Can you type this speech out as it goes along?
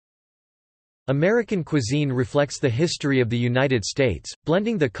American cuisine reflects the history of the United States,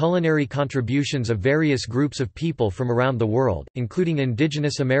 blending the culinary contributions of various groups of people from around the world, including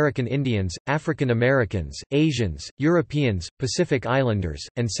indigenous American Indians, African Americans, Asians, Europeans, Pacific Islanders,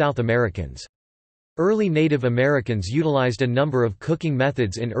 and South Americans. Early Native Americans utilized a number of cooking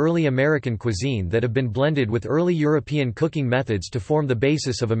methods in early American cuisine that have been blended with early European cooking methods to form the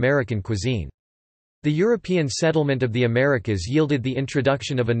basis of American cuisine. The European settlement of the Americas yielded the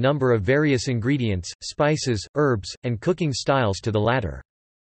introduction of a number of various ingredients, spices, herbs, and cooking styles to the latter.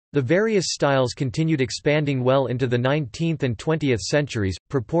 The various styles continued expanding well into the 19th and 20th centuries,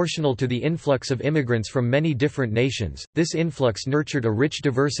 proportional to the influx of immigrants from many different nations. This influx nurtured a rich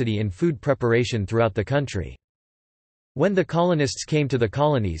diversity in food preparation throughout the country. When the colonists came to the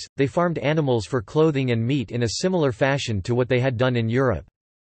colonies, they farmed animals for clothing and meat in a similar fashion to what they had done in Europe.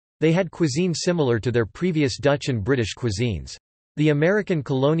 They had cuisine similar to their previous Dutch and British cuisines. The American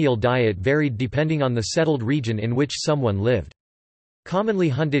colonial diet varied depending on the settled region in which someone lived. Commonly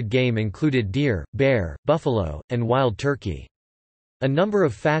hunted game included deer, bear, buffalo, and wild turkey. A number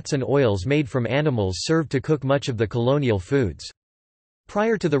of fats and oils made from animals served to cook much of the colonial foods.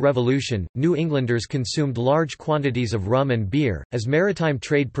 Prior to the Revolution, New Englanders consumed large quantities of rum and beer, as maritime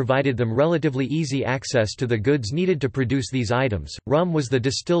trade provided them relatively easy access to the goods needed to produce these items. Rum was the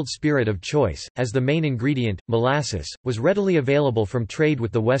distilled spirit of choice, as the main ingredient, molasses, was readily available from trade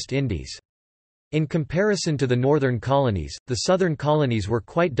with the West Indies. In comparison to the northern colonies, the southern colonies were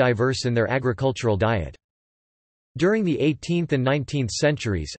quite diverse in their agricultural diet. During the 18th and 19th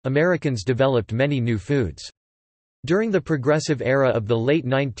centuries, Americans developed many new foods. During the progressive era of the late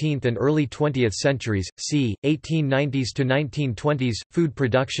 19th and early 20th centuries, c. 1890s to 1920s, food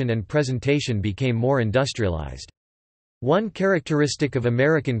production and presentation became more industrialized. One characteristic of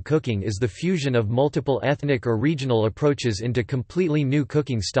American cooking is the fusion of multiple ethnic or regional approaches into completely new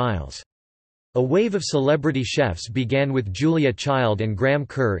cooking styles. A wave of celebrity chefs began with Julia Child and Graham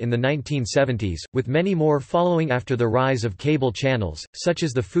Kerr in the 1970s, with many more following after the rise of cable channels, such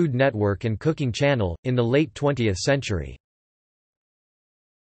as the Food Network and Cooking Channel, in the late 20th century.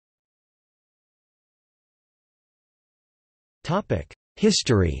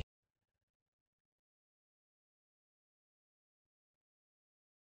 History.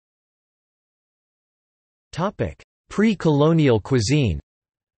 Pre-colonial cuisine.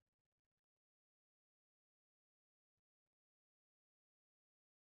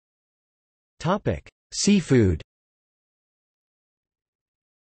 Seafood.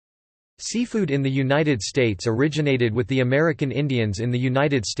 Seafood in the United States originated with the American Indians in the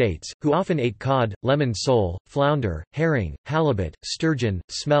United States, who often ate cod, lemon sole, flounder, herring, halibut, sturgeon,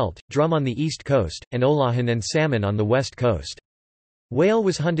 smelt, drum on the East Coast, and olahan and salmon on the West Coast. Whale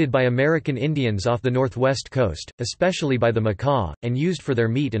was hunted by American Indians off the northwest coast, especially by the macaw, and used for their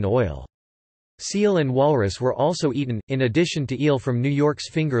meat and oil. Seal and walrus were also eaten, in addition to eel from New York's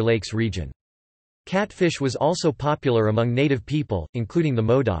Finger Lakes region. Catfish was also popular among native people, including the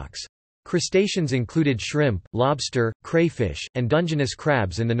Modocs. Crustaceans included shrimp, lobster, crayfish, and Dungeness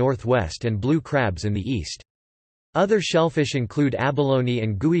crabs in the northwest and blue crabs in the east. Other shellfish include abalone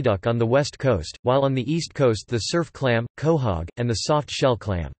and geoduck on the west coast, while on the east coast the surf clam, quahog, and the soft shell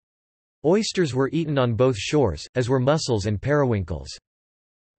clam. Oysters were eaten on both shores, as were mussels and periwinkles.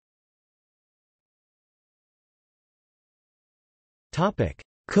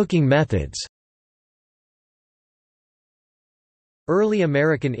 Cooking methods. Early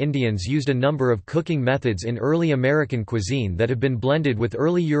American Indians used a number of cooking methods in early American cuisine that have been blended with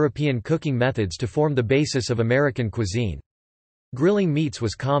early European cooking methods to form the basis of American cuisine. Grilling meats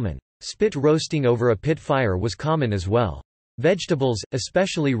was common. Spit roasting over a pit fire was common as well. Vegetables,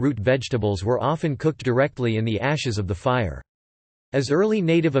 especially root vegetables, were often cooked directly in the ashes of the fire. As early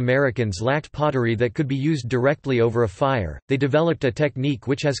Native Americans lacked pottery that could be used directly over a fire, they developed a technique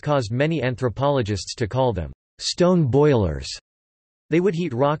which has caused many anthropologists to call them stone boilers. They would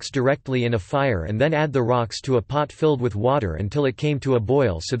heat rocks directly in a fire and then add the rocks to a pot filled with water until it came to a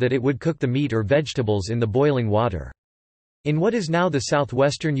boil so that it would cook the meat or vegetables in the boiling water. In what is now the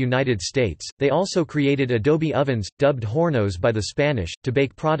southwestern United States, they also created adobe ovens, dubbed hornos by the Spanish, to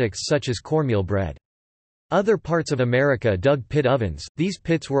bake products such as cornmeal bread. Other parts of America dug pit ovens. These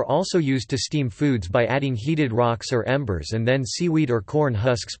pits were also used to steam foods by adding heated rocks or embers and then seaweed or corn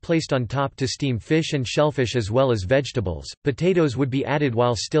husks placed on top to steam fish and shellfish as well as vegetables. Potatoes would be added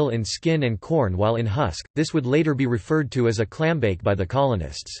while still in skin and corn while in husk. This would later be referred to as a clambake by the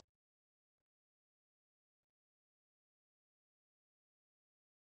colonists.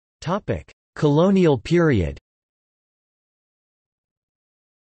 Topic: Colonial period.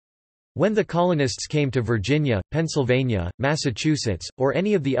 When the colonists came to Virginia, Pennsylvania, Massachusetts, or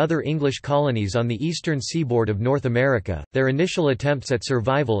any of the other English colonies on the eastern seaboard of North America, their initial attempts at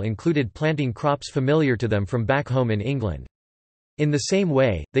survival included planting crops familiar to them from back home in England. In the same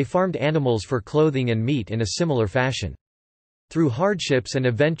way, they farmed animals for clothing and meat in a similar fashion. Through hardships and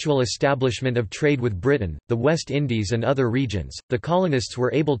eventual establishment of trade with Britain, the West Indies and other regions, the colonists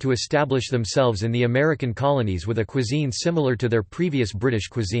were able to establish themselves in the American colonies with a cuisine similar to their previous British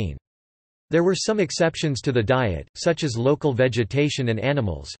cuisine. There were some exceptions to the diet, such as local vegetation and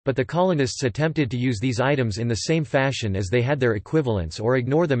animals, but the colonists attempted to use these items in the same fashion as they had their equivalents or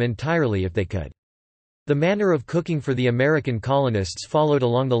ignore them entirely if they could. The manner of cooking for the American colonists followed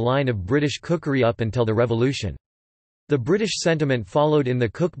along the line of British cookery up until the Revolution. The British sentiment followed in the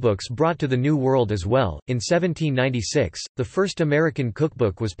cookbooks brought to the New World as well. In 1796, the first American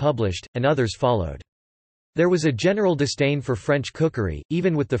cookbook was published, and others followed. There was a general disdain for French cookery,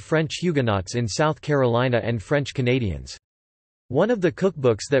 even with the French Huguenots in South Carolina and French Canadians. One of the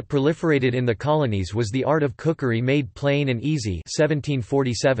cookbooks that proliferated in the colonies was The Art of Cookery Made Plain and Easy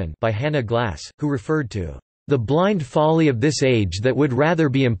 1747 by Hannah Glass, who referred to "the blind folly of this age that would rather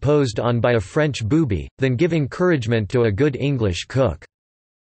be imposed on by a French booby, than give encouragement to a good English cook."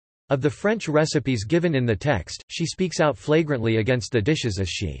 Of the French recipes given in the text, she speaks out flagrantly against the dishes as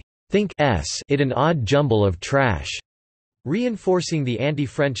she thinks it an odd jumble of trash. Reinforcing the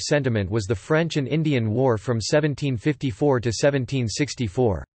anti-French sentiment was the French and Indian War from 1754 to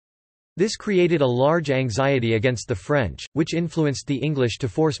 1764. This created a large anxiety against the French, which influenced the English to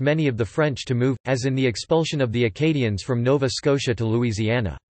force many of the French to move, as in the expulsion of the Acadians from Nova Scotia to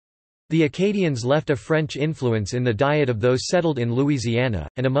Louisiana. The Acadians left a French influence in the diet of those settled in Louisiana,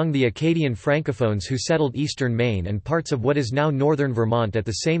 and among the Acadian Francophones who settled eastern Maine and parts of what is now northern Vermont at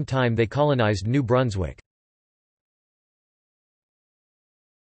the same time they colonized New Brunswick.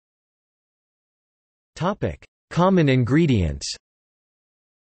 Common ingredients.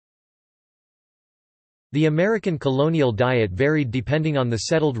 The American colonial diet varied depending on the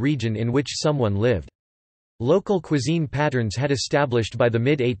settled region in which someone lived. Local cuisine patterns had established by the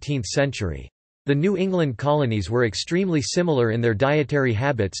mid-18th century. The New England colonies were extremely similar in their dietary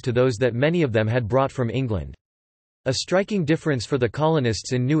habits to those that many of them had brought from England. A striking difference for the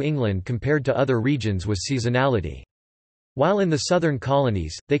colonists in New England compared to other regions was seasonality. While in the southern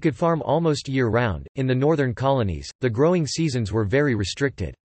colonies, they could farm almost year-round, in the northern colonies, the growing seasons were very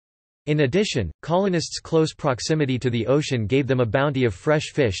restricted. In addition, colonists' close proximity to the ocean gave them a bounty of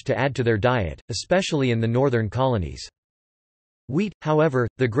fresh fish to add to their diet, especially in the northern colonies. Wheat, however,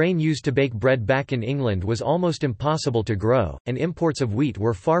 the grain used to bake bread back in England was almost impossible to grow, and imports of wheat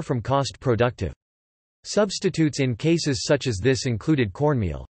were far from cost-productive. Substitutes in cases such as this included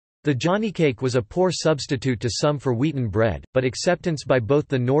cornmeal. The johnnycake was a poor substitute to some for wheaten bread, but acceptance by both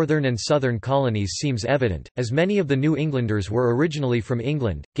the northern and southern colonies seems evident, as many of the New Englanders were originally from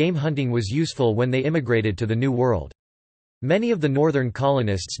England. Game hunting was useful when they immigrated to the New World. Many of the northern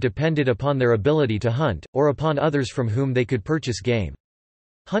colonists depended upon their ability to hunt, or upon others from whom they could purchase game.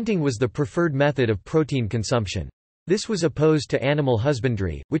 Hunting was the preferred method of protein consumption. This was opposed to animal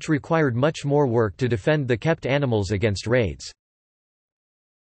husbandry, which required much more work to defend the kept animals against raids.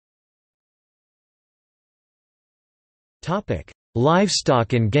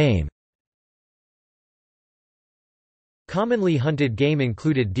 Livestock and game. Commonly hunted game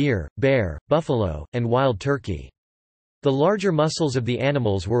included deer, bear, buffalo, and wild turkey. The larger muscles of the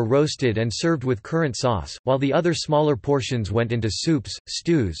animals were roasted and served with currant sauce, while the other smaller portions went into soups,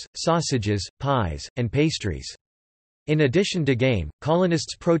 stews, sausages, pies, and pastries. In addition to game,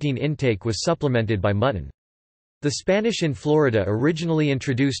 colonists' protein intake was supplemented by mutton. The Spanish in Florida originally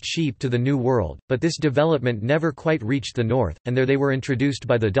introduced sheep to the New World, but this development never quite reached the north, and there they were introduced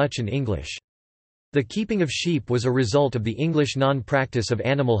by the Dutch and English. The keeping of sheep was a result of the English non-practice of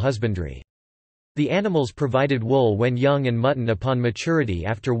animal husbandry. The animals provided wool when young and mutton upon maturity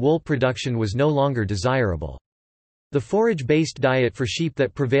after wool production was no longer desirable. The forage-based diet for sheep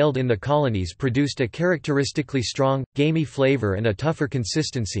that prevailed in the colonies produced a characteristically strong, gamey flavor and a tougher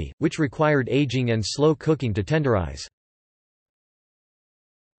consistency, which required aging and slow cooking to tenderize.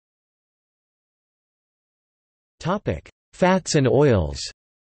 Fats and oils.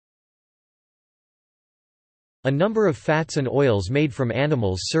 A number of fats and oils made from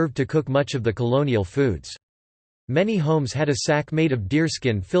animals served to cook much of the colonial foods. Many homes had a sack made of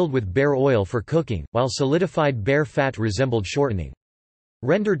deerskin filled with bear oil for cooking, while solidified bear fat resembled shortening.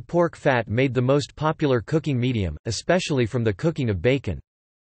 Rendered pork fat made the most popular cooking medium, especially from the cooking of bacon.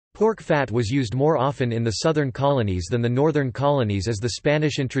 Pork fat was used more often in the southern colonies than the northern colonies as the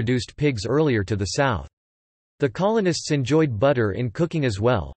Spanish introduced pigs earlier to the south. The colonists enjoyed butter in cooking as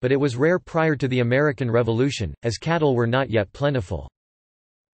well, but it was rare prior to the American Revolution, as cattle were not yet plentiful.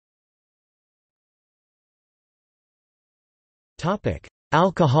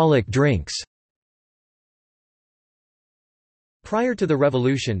 Alcoholic drinks. Prior to the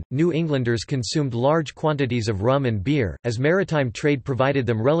Revolution, New Englanders consumed large quantities of rum and beer, as maritime trade provided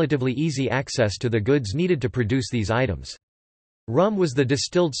them relatively easy access to the goods needed to produce these items. Rum was the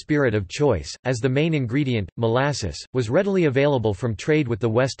distilled spirit of choice, as the main ingredient, molasses, was readily available from trade with the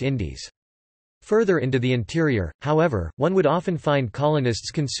West Indies. Further into the interior, however, one would often find colonists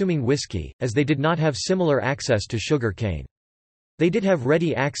consuming whiskey, as they did not have similar access to sugar cane. They did have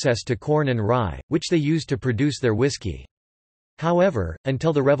ready access to corn and rye, which they used to produce their whiskey. However,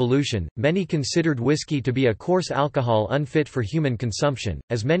 until the Revolution, many considered whiskey to be a coarse alcohol unfit for human consumption,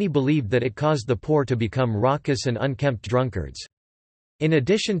 as many believed that it caused the poor to become raucous and unkempt drunkards. In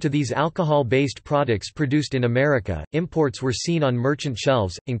addition to these alcohol-based products produced in America, imports were seen on merchant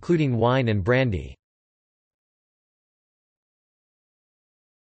shelves, including wine and brandy.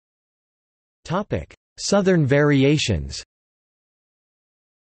 Southern variations.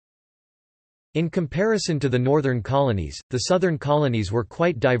 In comparison to the northern colonies, the southern colonies were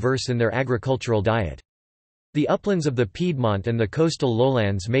quite diverse in their agricultural diet. The uplands of the Piedmont and the coastal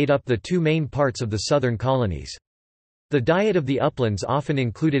lowlands made up the two main parts of the southern colonies. The diet of the uplands often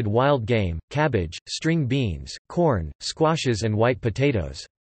included wild game, cabbage, string beans, corn, squashes and white potatoes.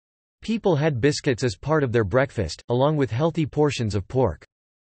 People had biscuits as part of their breakfast, along with healthy portions of pork.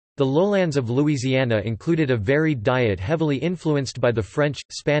 The lowlands of Louisiana included a varied diet heavily influenced by the French,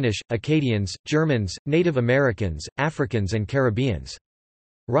 Spanish, Acadians, Germans, Native Americans, Africans and Caribbeans.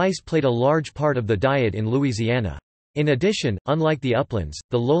 Rice played a large part of the diet in Louisiana. In addition, unlike the uplands,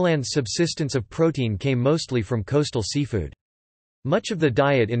 the lowlands' subsistence of protein came mostly from coastal seafood. Much of the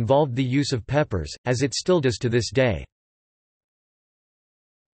diet involved the use of peppers, as it still does to this day.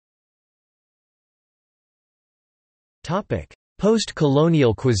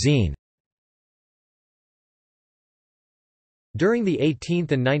 Post-colonial cuisine. During the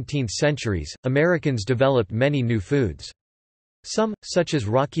 18th and 19th centuries, Americans developed many new foods. Some, such as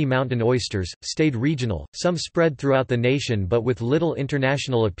Rocky Mountain oysters, stayed regional, some spread throughout the nation but with little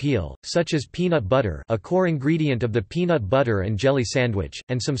international appeal, such as peanut butter, a core ingredient of the peanut butter and jelly sandwich,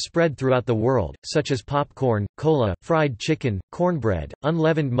 and some spread throughout the world, such as popcorn, cola, fried chicken, cornbread,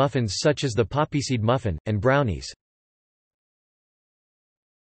 unleavened muffins such as the poppyseed muffin, and brownies.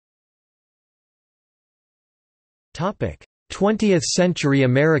 20th-century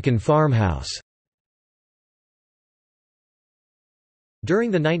American farmhouse.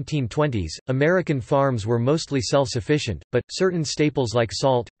 During the 1920s, American farms were mostly self-sufficient, but, certain staples like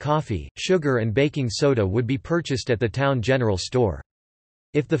salt, coffee, sugar and baking soda would be purchased at the town general store.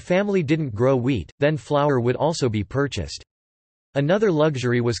 If the family didn't grow wheat, then flour would also be purchased. Another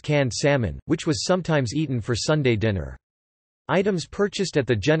luxury was canned salmon, which was sometimes eaten for Sunday dinner. Items purchased at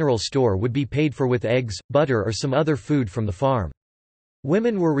the general store would be paid for with eggs, butter or some other food from the farm.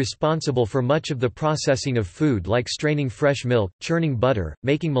 Women were responsible for much of the processing of food like straining fresh milk, churning butter,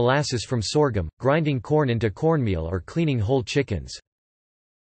 making molasses from sorghum, grinding corn into cornmeal or cleaning whole chickens.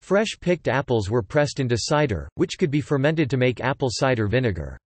 Fresh picked apples were pressed into cider, which could be fermented to make apple cider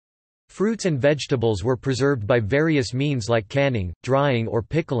vinegar. Fruits and vegetables were preserved by various means like canning, drying or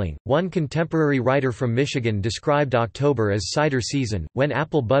pickling. One contemporary writer from Michigan described October as cider season, when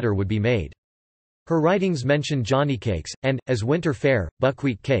apple butter would be made. Her writings mention Johnny cakes, and, as winter fare,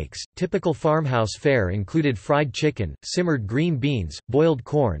 buckwheat cakes. Typical farmhouse fare included fried chicken, simmered green beans, boiled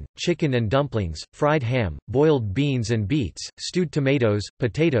corn, chicken and dumplings, fried ham, boiled beans and beets, stewed tomatoes,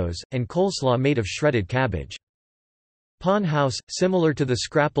 potatoes, and coleslaw made of shredded cabbage. Pawn house, similar to the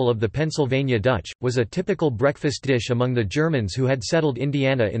scrapple of the Pennsylvania Dutch, was a typical breakfast dish among the Germans who had settled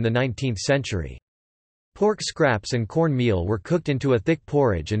Indiana in the 19th century. Pork scraps and corn meal were cooked into a thick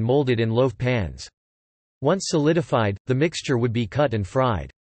porridge and molded in loaf pans. Once solidified, the mixture would be cut and fried.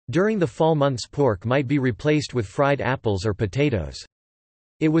 During the fall months pork might be replaced with fried apples or potatoes.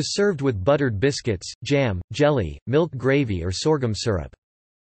 It was served with buttered biscuits, jam, jelly, milk gravy or sorghum syrup.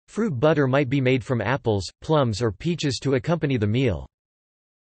 Fruit butter might be made from apples, plums or peaches to accompany the meal.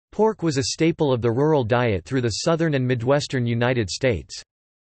 Pork was a staple of the rural diet through the southern and midwestern United States.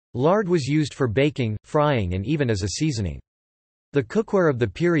 Lard was used for baking, frying and even as a seasoning. The cookware of the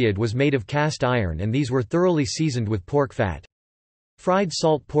period was made of cast iron and these were thoroughly seasoned with pork fat. Fried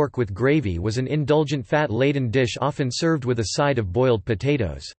salt pork with gravy was an indulgent fat-laden dish often served with a side of boiled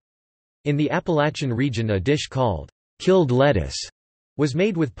potatoes. In the Appalachian region a dish called killed lettuce was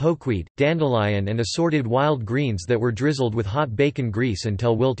made with pokeweed, dandelion and assorted wild greens that were drizzled with hot bacon grease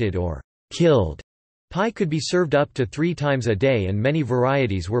until wilted or killed. Pie could be served up to 3 times a day and many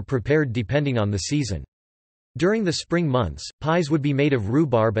varieties were prepared depending on the season. During the spring months, pies would be made of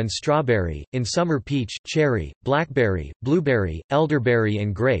rhubarb and strawberry, in summer peach, cherry, blackberry, blueberry, elderberry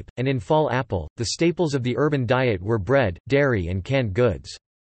and grape, and in fall apple. The staples of the urban diet were bread, dairy and canned goods.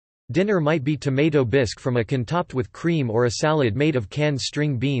 Dinner might be tomato bisque from a can topped with cream or a salad made of canned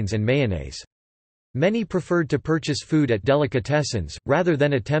string beans and mayonnaise. Many preferred to purchase food at delicatessens, rather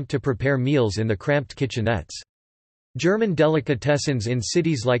than attempt to prepare meals in the cramped kitchenettes. German delicatessens in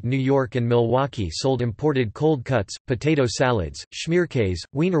cities like New York and Milwaukee sold imported cold cuts, potato salads, schmierkäse,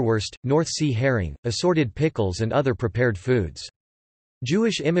 wienerwurst, North Sea herring, assorted pickles and other prepared foods.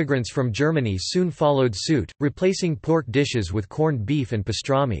 Jewish immigrants from Germany soon followed suit, replacing pork dishes with corned beef and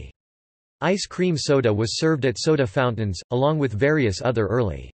pastrami. Ice cream soda was served at soda fountains, along with various other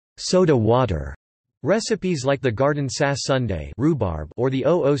early soda water recipes like the Garden Sass Sundae rhubarb or the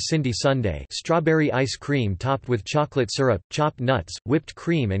O.O. Cindy Sundae strawberry ice cream topped with chocolate syrup, chopped nuts, whipped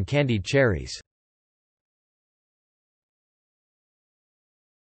cream and candied cherries.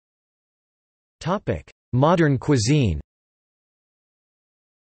 Modern cuisine.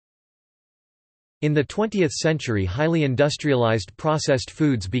 In the 20th century, highly industrialized processed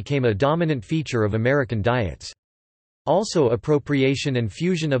foods became a dominant feature of American diets. Also, appropriation and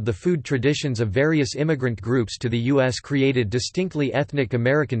fusion of the food traditions of various immigrant groups to the U.S. created distinctly ethnic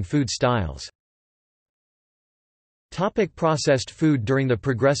American food styles. Processed food. During the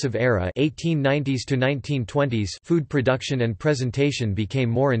Progressive Era 1890s to 1920s, food production and presentation became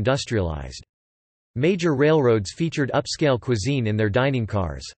more industrialized. Major railroads featured upscale cuisine in their dining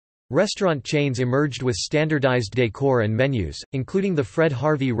cars. Restaurant chains emerged with standardized decor and menus, including the Fred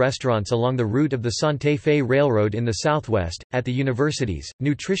Harvey restaurants along the route of the Santa Fe Railroad in the Southwest. At the universities,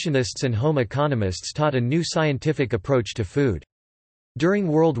 nutritionists and home economists taught a new scientific approach to food. During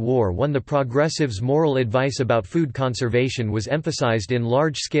World War I, the progressives' moral advice about food conservation was emphasized in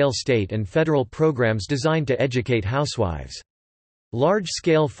large-scale state and federal programs designed to educate housewives.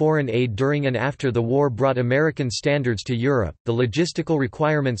 Large-scale foreign aid during and after the war brought American standards to Europe. The logistical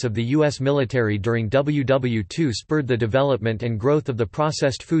requirements of the U.S. military during WW II spurred the development and growth of the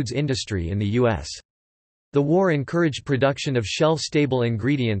processed foods industry in the U.S. The war encouraged production of shelf-stable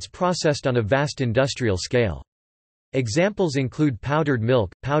ingredients processed on a vast industrial scale. Examples include powdered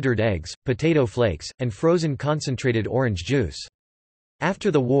milk, powdered eggs, potato flakes, and frozen concentrated orange juice.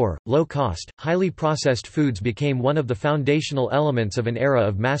 After the war, low-cost, highly processed foods became one of the foundational elements of an era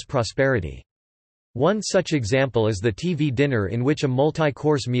of mass prosperity. One such example is the TV dinner, in which a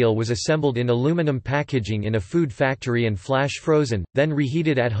multi-course meal was assembled in aluminum packaging in a food factory and flash-frozen, then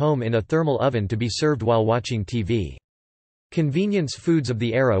reheated at home in a thermal oven to be served while watching TV. Convenience foods of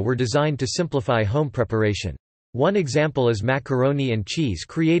the era were designed to simplify home preparation. One example is macaroni and cheese,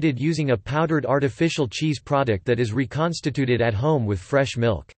 created using a powdered artificial cheese product that is reconstituted at home with fresh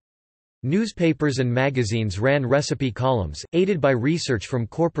milk. Newspapers and magazines ran recipe columns, aided by research from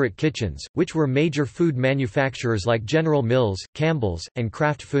corporate kitchens, which were major food manufacturers like General Mills, Campbell's, and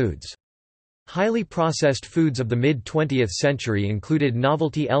Kraft Foods. Highly processed foods of the mid-20th century included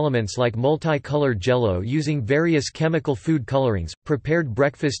novelty elements like multicolored Jell-O using various chemical food colorings, prepared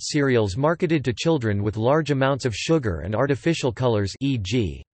breakfast cereals marketed to children with large amounts of sugar and artificial colors,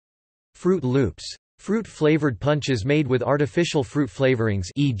 e.g. Fruit Loops. Fruit-flavored punches made with artificial fruit flavorings,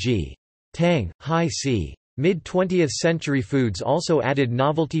 e.g. Tang, Hi-C. Mid-20th century foods also added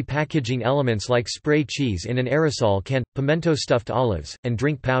novelty packaging elements like spray cheese in an aerosol can, pimento-stuffed olives, and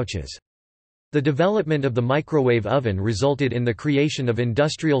drink pouches. The development of the microwave oven resulted in the creation of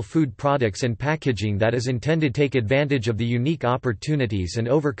industrial food products and packaging that is intended to take advantage of the unique opportunities and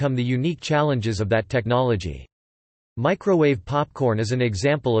overcome the unique challenges of that technology. Microwave popcorn is an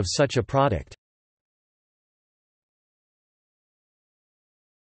example of such a product.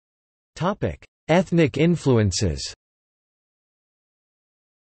 Ethnic influences.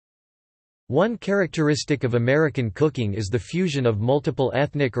 One characteristic of American cooking is the fusion of multiple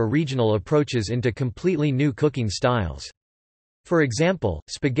ethnic or regional approaches into completely new cooking styles. For example,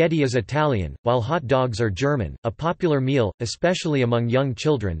 spaghetti is Italian, while hot dogs are German. A popular meal, especially among young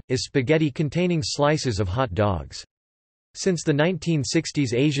children, is spaghetti containing slices of hot dogs. Since the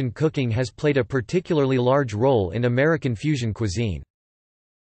 1960s, Asian cooking has played a particularly large role in American fusion cuisine.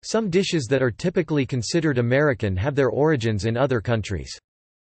 Some dishes that are typically considered American have their origins in other countries.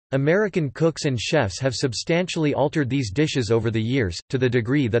 American cooks and chefs have substantially altered these dishes over the years, to the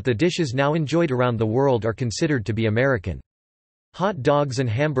degree that the dishes now enjoyed around the world are considered to be American. Hot dogs and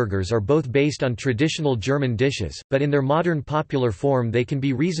hamburgers are both based on traditional German dishes, but in their modern popular form they can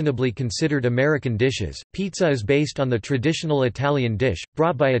be reasonably considered American dishes. Pizza is based on the traditional Italian dish,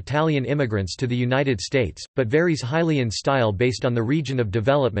 brought by Italian immigrants to the United States, but varies highly in style based on the region of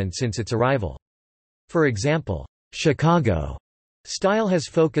development since its arrival. For example, Chicago style has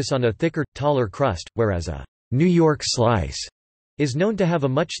focus on a thicker, taller crust, whereas a New York slice is known to have a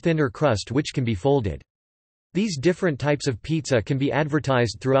much thinner crust which can be folded. These different types of pizza can be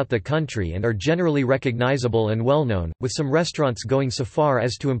advertised throughout the country and are generally recognizable and well-known, with some restaurants going so far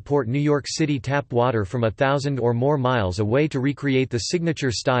as to import New York City tap water from 1,000 or more miles away to recreate the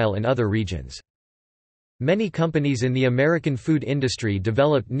signature style in other regions. Many companies in the American food industry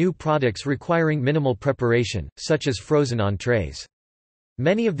developed new products requiring minimal preparation, such as frozen entrees.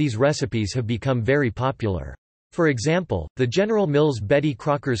 Many of these recipes have become very popular. For example, the General Mills Betty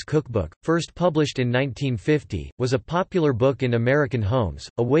Crocker's Cookbook, first published in 1950, was a popular book in American homes.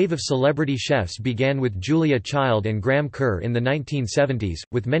 A wave of celebrity chefs began with Julia Child and Graham Kerr in the 1970s,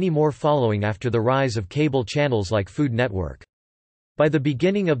 with many more following after the rise of cable channels like Food Network. By the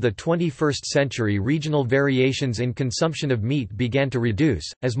beginning of the 21st century, regional variations in consumption of meat began to reduce,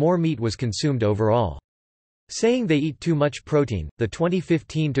 as more meat was consumed overall. Saying they eat too much protein, the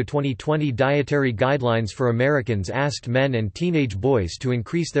 2015 to 2020 Dietary Guidelines for Americans asked men and teenage boys to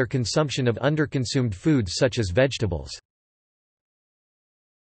increase their consumption of underconsumed foods such as vegetables.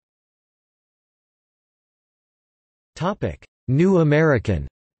 Topic: New American.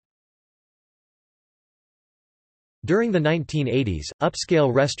 During the 1980s,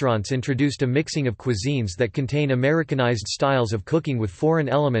 upscale restaurants introduced a mixing of cuisines that contain Americanized styles of cooking with foreign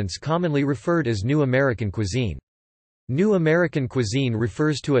elements commonly referred as New American cuisine. New American cuisine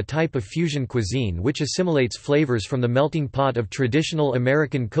refers to a type of fusion cuisine which assimilates flavors from the melting pot of traditional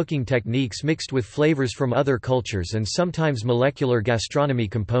American cooking techniques mixed with flavors from other cultures and sometimes molecular gastronomy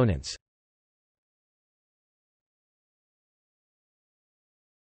components.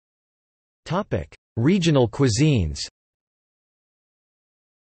 Regional cuisines.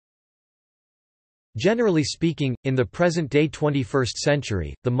 Generally speaking, in the present-day 21st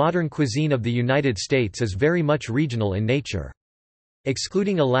century, the modern cuisine of the United States is very much regional in nature.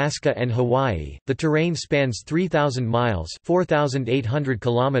 Excluding Alaska and Hawaii, the terrain spans 3,000 miles (4,800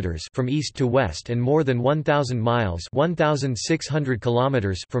 kilometers) from east to west and more than 1,000 miles (1,600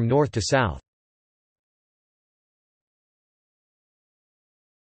 kilometers) from north to south.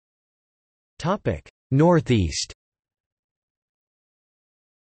 Northeast.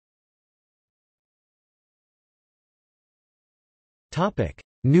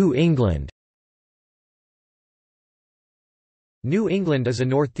 New England. New England is a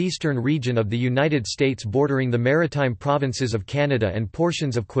northeastern region of the United States bordering the maritime provinces of Canada and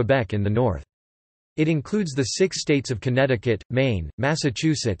portions of Quebec in the north. It includes the 6 states of Connecticut, Maine,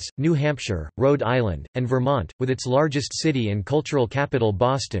 Massachusetts, New Hampshire, Rhode Island, and Vermont, with its largest city and cultural capital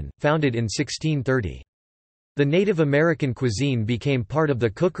Boston, founded in 1630. The Native American cuisine became part of the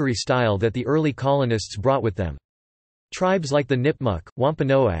cookery style that the early colonists brought with them. Tribes like the Nipmuc,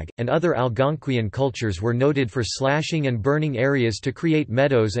 Wampanoag, and other Algonquian cultures were noted for slashing and burning areas to create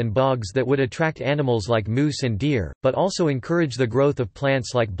meadows and bogs that would attract animals like moose and deer, but also encourage the growth of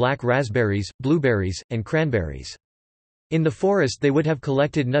plants like black raspberries, blueberries, and cranberries. In the forest they would have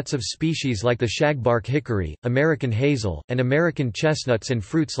collected nuts of species like the shagbark hickory, American hazel, and American chestnuts and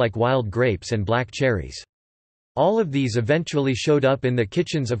fruits like wild grapes and black cherries. All of these eventually showed up in the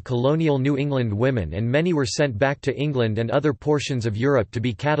kitchens of colonial New England women, and many were sent back to England and other portions of Europe to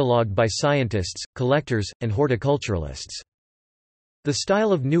be catalogued by scientists, collectors, and horticulturalists. The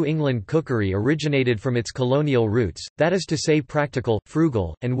style of New England cookery originated from its colonial roots, that is to say practical,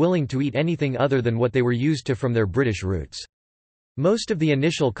 frugal, and willing to eat anything other than what they were used to from their British roots. Most of the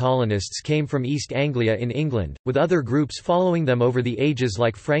initial colonists came from East Anglia in England, with other groups following them over the ages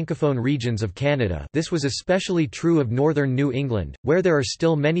like Francophone regions of Canada. This was especially true of northern New England, where there are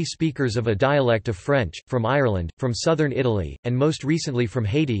still many speakers of a dialect of French, from Ireland, from southern Italy, and most recently from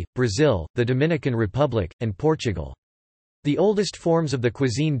Haiti, Brazil, the Dominican Republic, and Portugal. The oldest forms of the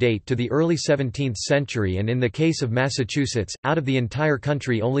cuisine date to the early 17th century, and in the case of Massachusetts, out of the entire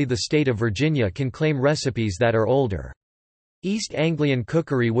country only the state of Virginia can claim recipes that are older. East Anglian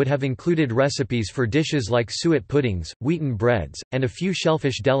cookery would have included recipes for dishes like suet puddings, wheaten breads, and a few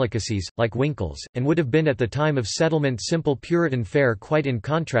shellfish delicacies, like winkles, and would have been at the time of settlement simple Puritan fare, quite in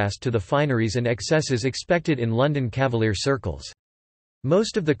contrast to the fineries and excesses expected in London Cavalier circles.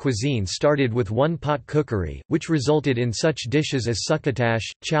 Most of the cuisine started with one-pot cookery, which resulted in such dishes as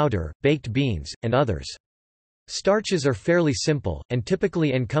succotash, chowder, baked beans, and others. Starches are fairly simple, and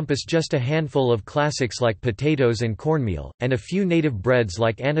typically encompass just a handful of classics like potatoes and cornmeal, and a few native breads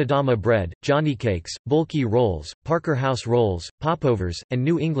like Anadama bread, johnnycakes, bulky rolls, Parker House rolls, popovers, and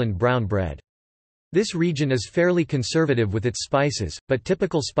New England brown bread. This region is fairly conservative with its spices, but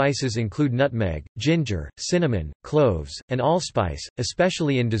typical spices include nutmeg, ginger, cinnamon, cloves, and allspice,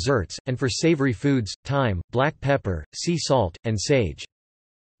 especially in desserts, and for savory foods, thyme, black pepper, sea salt, and sage.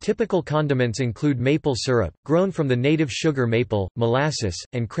 Typical condiments include maple syrup, grown from the native sugar maple, molasses,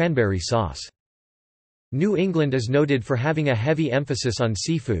 and cranberry sauce. New England is noted for having a heavy emphasis on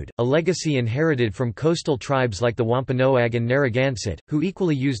seafood, a legacy inherited from coastal tribes like the Wampanoag and Narragansett, who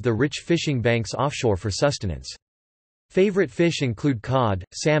equally used the rich fishing banks offshore for sustenance. Favorite fish include cod,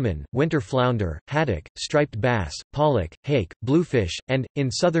 salmon, winter flounder, haddock, striped bass, pollock, hake, bluefish, and,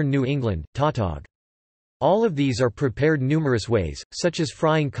 in southern New England, tautog. All of these are prepared numerous ways, such as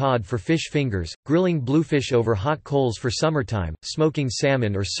frying cod for fish fingers, grilling bluefish over hot coals for summertime, smoking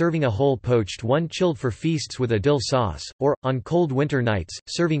salmon, or serving a whole poached one chilled for feasts with a dill sauce, or, on cold winter nights,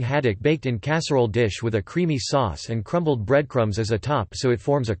 serving haddock baked in casserole dish with a creamy sauce and crumbled breadcrumbs as a top so it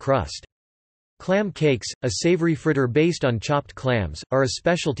forms a crust. Clam cakes, a savory fritter based on chopped clams, are a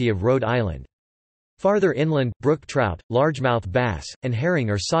specialty of Rhode Island. Farther inland, brook trout, largemouth bass, and herring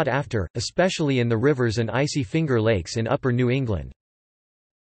are sought after, especially in the rivers and icy Finger Lakes in upper New England.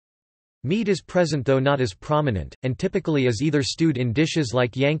 Meat is present though not as prominent, and typically is either stewed in dishes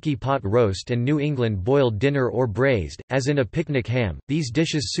like Yankee pot roast and New England boiled dinner or braised, as in a picnic ham. These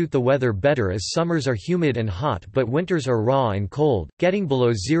dishes suit the weather better as summers are humid and hot but winters are raw and cold, getting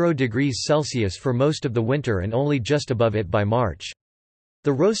below 0 degrees Celsius for most of the winter and only just above it by March.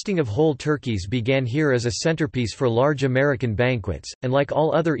 The roasting of whole turkeys began here as a centerpiece for large American banquets, and like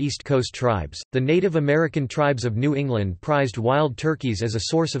all other East Coast tribes, the Native American tribes of New England prized wild turkeys as a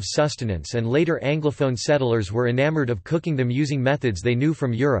source of sustenance, and later Anglophone settlers were enamored of cooking them using methods they knew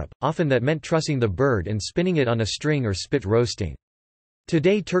from Europe, often that meant trussing the bird and spinning it on a string or spit roasting.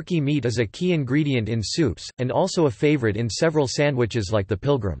 Today turkey meat is a key ingredient in soups, and also a favorite in several sandwiches like the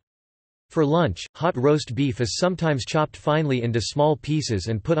Pilgrim. For lunch, hot roast beef is sometimes chopped finely into small pieces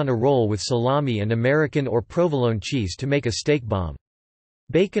and put on a roll with salami and American or provolone cheese to make a steak bomb.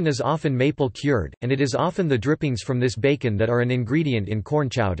 Bacon is often maple cured, and it is often the drippings from this bacon that are an ingredient in corn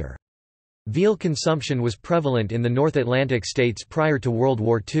chowder. Veal consumption was prevalent in the North Atlantic states prior to World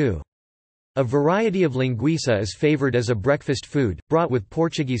War II. A variety of linguiça is favored as a breakfast food, brought with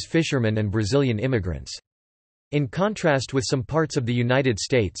Portuguese fishermen and Brazilian immigrants. In contrast with some parts of the United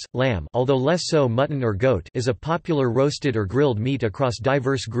States, lamb, although less so mutton or goat, is a popular roasted or grilled meat across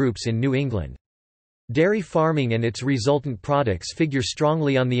diverse groups in New England. Dairy farming and its resultant products figure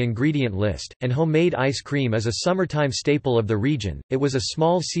strongly on the ingredient list, and homemade ice cream is a summertime staple of the region. It was a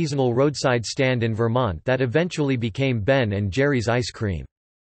small seasonal roadside stand in Vermont that eventually became Ben and Jerry's ice cream.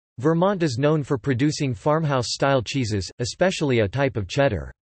 Vermont is known for producing farmhouse-style cheeses, especially a type of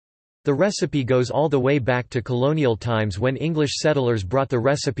cheddar. The recipe goes all the way back to colonial times when English settlers brought the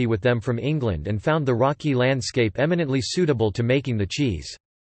recipe with them from England and found the rocky landscape eminently suitable to making the cheese.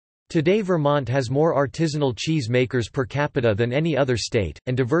 Today Vermont has more artisanal cheese makers per capita than any other state,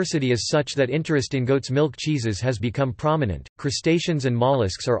 and diversity is such that interest in goat's milk cheeses has become prominent. Crustaceans and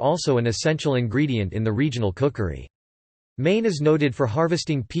mollusks are also an essential ingredient in the regional cookery. Maine is noted for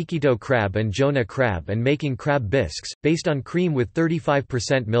harvesting pequito crab and Jonah crab and making crab bisques, based on cream with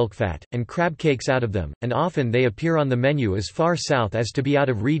 35% milk fat, and crab cakes out of them, and often they appear on the menu as far south as to be out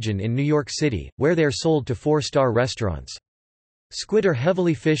of region in New York City, where they are sold to 4-star restaurants. Squid are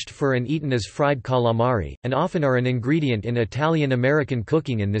heavily fished for and eaten as fried calamari, and often are an ingredient in Italian-American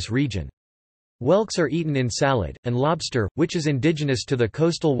cooking in this region. Whelks are eaten in salad, and lobster, which is indigenous to the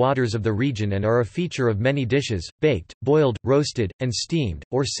coastal waters of the region and are a feature of many dishes, baked, boiled, roasted, and steamed,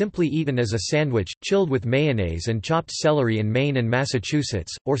 or simply eaten as a sandwich, chilled with mayonnaise and chopped celery in Maine and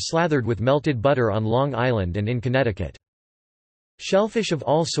Massachusetts, or slathered with melted butter on Long Island and in Connecticut. Shellfish of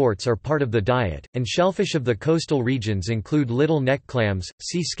all sorts are part of the diet, and shellfish of the coastal regions include little neck clams,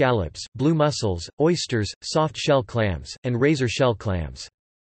 sea scallops, blue mussels, oysters, soft shell clams, and razor shell clams.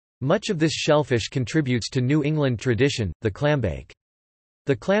 Much of this shellfish contributes to New England tradition, the clambake.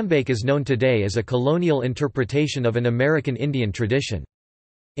 The clambake is known today as a colonial interpretation of an American Indian tradition.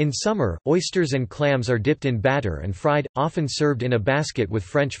 In summer, oysters and clams are dipped in batter and fried, often served in a basket with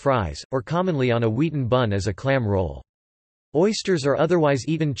French fries, or commonly on a wheaten bun as a clam roll. Oysters are otherwise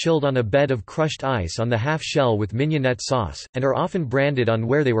eaten chilled on a bed of crushed ice on the half shell with mignonette sauce, and are often branded on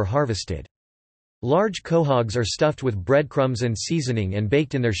where they were harvested. Large quahogs are stuffed with breadcrumbs and seasoning and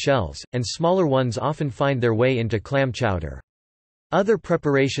baked in their shells, and smaller ones often find their way into clam chowder. Other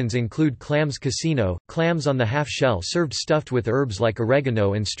preparations include clams casino, clams on the half-shell served stuffed with herbs like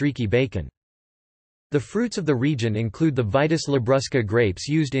oregano and streaky bacon. The fruits of the region include the Vitis labrusca grapes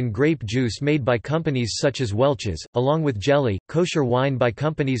used in grape juice made by companies such as Welch's, along with jelly, kosher wine by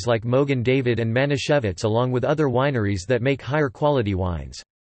companies like Mogen David and Manischewitz along with other wineries that make higher quality wines.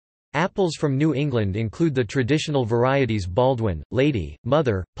 Apples from New England include the traditional varieties Baldwin, Lady,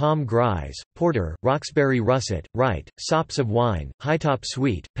 Mother, Palm Grise, Porter, Roxbury Russet, Wright, Sops of Wine, Hightop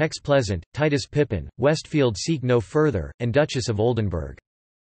Sweet, Pex Pleasant, Titus Pippin, Westfield Seek No Further, and Duchess of Oldenburg.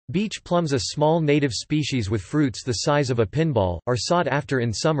 Beach plums, a small native species with fruits the size of a pinball, are sought after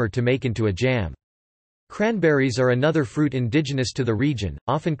in summer to make into a jam. Cranberries are another fruit indigenous to the region,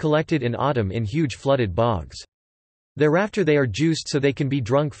 often collected in autumn in huge flooded bogs. Thereafter they are juiced so they can be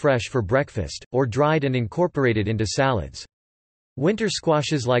drunk fresh for breakfast, or dried and incorporated into salads. Winter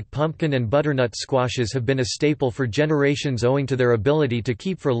squashes like pumpkin and butternut squashes have been a staple for generations owing to their ability to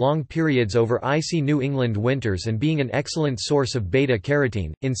keep for long periods over icy New England winters and being an excellent source of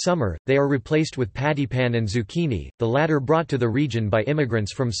beta-carotene. In summer, they are replaced with paddypan and zucchini, the latter brought to the region by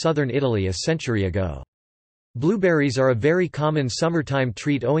immigrants from southern Italy a century ago. Blueberries are a very common summertime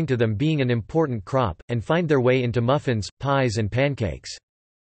treat owing to them being an important crop, and find their way into muffins, pies and pancakes.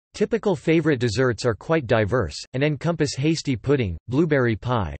 Typical favorite desserts are quite diverse, and encompass hasty pudding, blueberry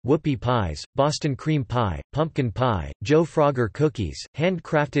pie, whoopie pies, Boston cream pie, pumpkin pie, Joe Frogger cookies,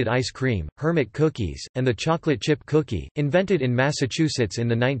 hand-crafted ice cream, hermit cookies, and the chocolate chip cookie, invented in Massachusetts in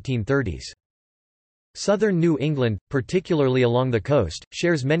the 1930s. Southern New England, particularly along the coast,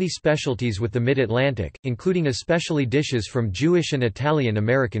 shares many specialties with the Mid-Atlantic, including especially dishes from Jewish and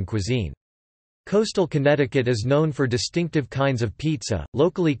Italian-American cuisine. Coastal Connecticut is known for distinctive kinds of pizza,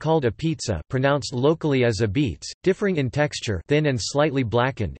 locally called a pizza, pronounced locally as a beets, differing in texture, thin and slightly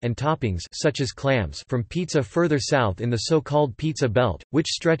blackened, and toppings such as clams from pizza further south in the so-called Pizza Belt, which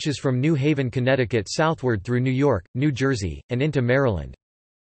stretches from New Haven, Connecticut southward through New York, New Jersey, and into Maryland.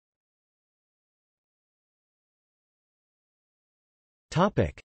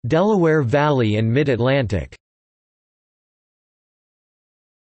 Delaware Valley and Mid-Atlantic.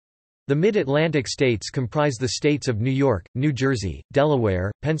 The Mid-Atlantic states comprise the states of New York, New Jersey,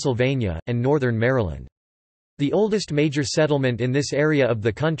 Delaware, Pennsylvania, and northern Maryland. The oldest major settlement in this area of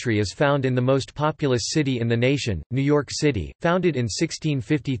the country is found in the most populous city in the nation, New York City, founded in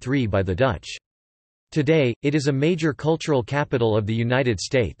 1653 by the Dutch. Today, it is a major cultural capital of the United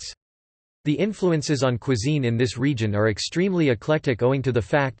States. The influences on cuisine in this region are extremely eclectic owing to the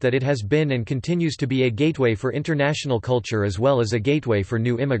fact that it has been and continues to be a gateway for international culture as well as a gateway for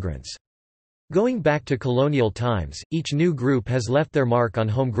new immigrants. Going back to colonial times, each new group has left their mark on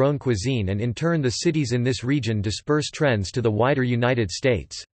homegrown cuisine, and in turn the cities in this region disperse trends to the wider United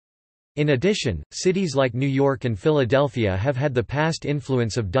States. In addition, cities like New York and Philadelphia have had the past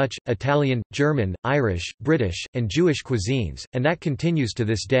influence of Dutch, Italian, German, Irish, British, and Jewish cuisines, and that continues to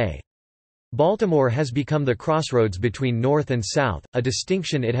this day. Baltimore has become the crossroads between North and South, a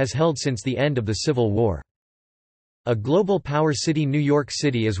distinction it has held since the end of the Civil War. A global power city, New York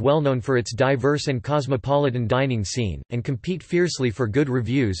City is well known for its diverse and cosmopolitan dining scene, and compete fiercely for good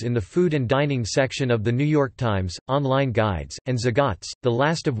reviews in the food and dining section of The New York Times, online guides, and Zagat's, the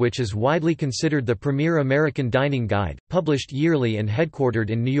last of which is widely considered the premier American dining guide, published yearly and headquartered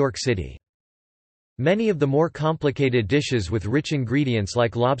in New York City. Many of the more complicated dishes with rich ingredients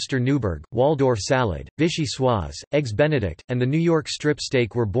like lobster Newburg, Waldorf salad, vichyssoise, eggs Benedict, and the New York strip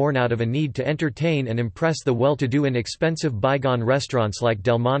steak were born out of a need to entertain and impress the well-to-do in expensive bygone restaurants like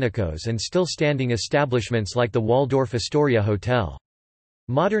Delmonico's and still-standing establishments like the Waldorf Astoria Hotel.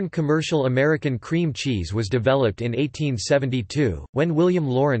 Modern commercial American cream cheese was developed in 1872, when William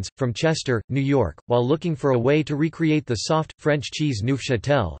Lawrence, from Chester, New York, while looking for a way to recreate the soft, French cheese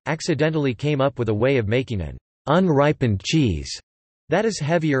Neufchâtel, accidentally came up with a way of making an unripened cheese that is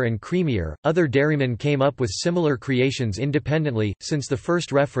heavier and creamier. Other dairymen came up with similar creations independently, since the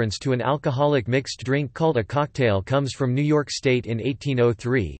first reference to an alcoholic mixed drink called a cocktail comes from New York State in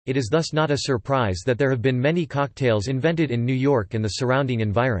 1803. It is thus not a surprise that there have been many cocktails invented in New York and the surrounding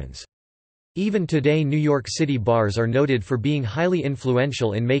environs. Even today, New York City bars are noted for being highly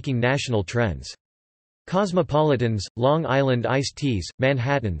influential in making national trends. Cosmopolitans, Long Island iced teas,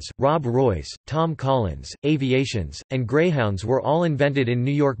 Manhattans, Rob Roys, Tom Collins, Aviations, and Greyhounds were all invented in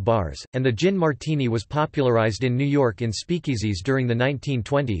New York bars, and the gin martini was popularized in New York in speakeasies during the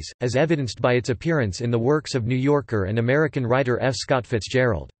 1920s, as evidenced by its appearance in the works of New Yorker and American writer F. Scott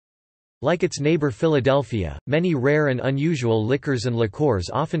Fitzgerald. Like its neighbor Philadelphia, many rare and unusual liquors and liqueurs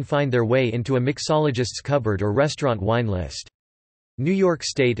often find their way into a mixologist's cupboard or restaurant wine list. New York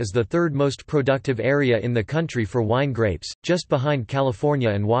State is the third most productive area in the country for wine grapes, just behind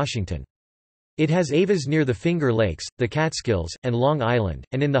California and Washington. It has avas near the Finger Lakes, the Catskills, and Long Island,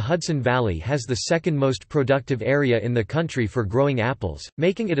 and in the Hudson Valley has the second most productive area in the country for growing apples,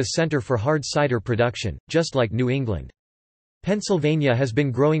 making it a center for hard cider production, just like New England. Pennsylvania has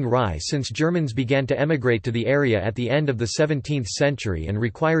been growing rye since Germans began to emigrate to the area at the end of the 17th century and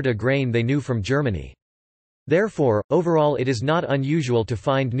required a grain they knew from Germany. Therefore, overall it is not unusual to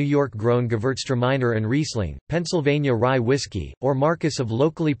find New York-grown Gewürztraminer and Riesling, Pennsylvania rye whiskey, or marcus of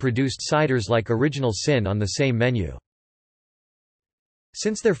locally produced ciders like Original Sin on the same menu.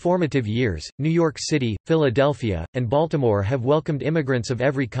 Since their formative years, New York City, Philadelphia, and Baltimore have welcomed immigrants of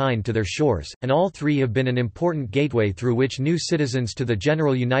every kind to their shores, and all three have been an important gateway through which new citizens to the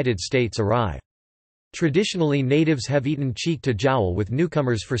general United States arrive. Traditionally, natives have eaten cheek to jowl with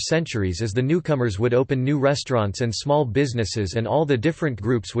newcomers for centuries, as the newcomers would open new restaurants and small businesses and all the different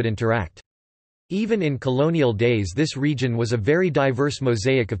groups would interact. Even in colonial days, this region was a very diverse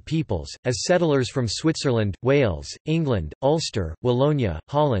mosaic of peoples, as settlers from Switzerland, Wales, England, Ulster, Wallonia,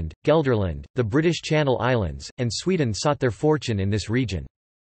 Holland, Gelderland, the British Channel Islands, and Sweden sought their fortune in this region.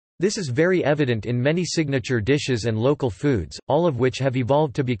 This is very evident in many signature dishes and local foods, all of which have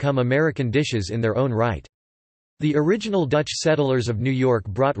evolved to become American dishes in their own right. The original Dutch settlers of New York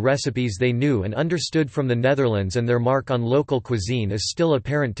brought recipes they knew and understood from the Netherlands, and their mark on local cuisine is still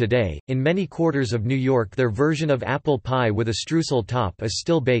apparent today. In many quarters of New York, their version of apple pie with a streusel top is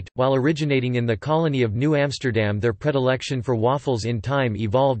still baked, while originating in the colony of New Amsterdam, their predilection for waffles in time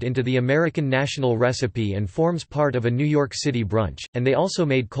evolved into the American national recipe and forms part of a New York City brunch, and they also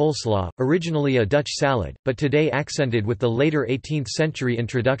made coleslaw, originally a Dutch salad, but today accented with the later 18th century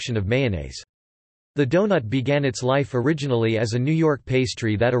introduction of mayonnaise. The donut began its life originally as a New York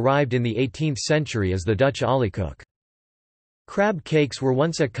pastry that arrived in the 18th century as the Dutch oliekoek. Crab cakes were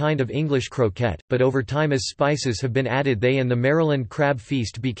once a kind of English croquette, but over time as spices have been added, they and the Maryland crab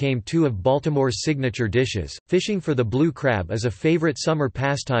feast became two of Baltimore's signature dishes. Fishing for the blue crab is a favorite summer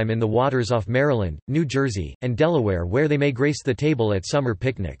pastime in the waters off Maryland, New Jersey, and Delaware, where they may grace the table at summer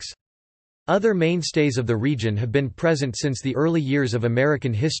picnics. Other mainstays of the region have been present since the early years of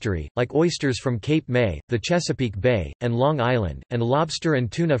American history, like oysters from Cape May, the Chesapeake Bay, and Long Island, and lobster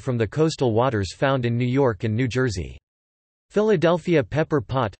and tuna from the coastal waters found in New York and New Jersey. Philadelphia pepper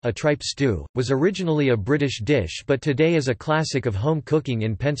pot, a tripe stew, was originally a British dish but today is a classic of home cooking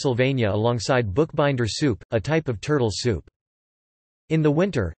in Pennsylvania alongside bookbinder soup, a type of turtle soup. In the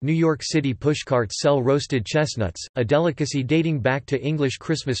winter, New York City pushcarts sell roasted chestnuts, a delicacy dating back to English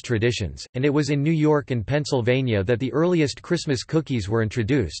Christmas traditions, and it was in New York and Pennsylvania that the earliest Christmas cookies were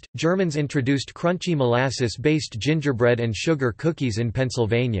introduced. Germans introduced crunchy molasses-based gingerbread and sugar cookies in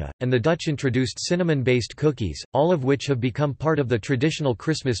Pennsylvania, and the Dutch introduced cinnamon-based cookies, all of which have become part of the traditional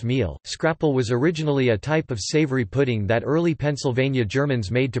Christmas meal. Scrapple was originally a type of savory pudding that early Pennsylvania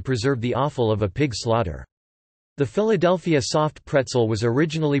Germans made to preserve the offal of a pig slaughter. The Philadelphia soft pretzel was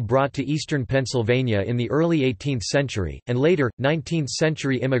originally brought to eastern Pennsylvania in the early 18th century, and later,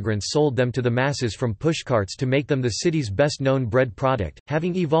 19th-century immigrants sold them to the masses from pushcarts to make them the city's best-known bread product,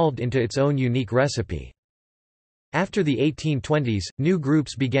 having evolved into its own unique recipe. After the 1820s, new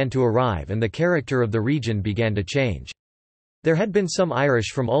groups began to arrive and the character of the region began to change. There had been some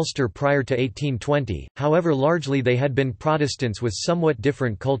Irish from Ulster prior to 1820, however largely they had been Protestants with somewhat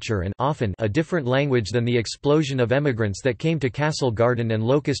different culture and often a different language than the explosion of emigrants that came to Castle Garden and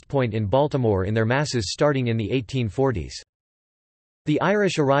Locust Point in Baltimore in their masses starting in the 1840s. The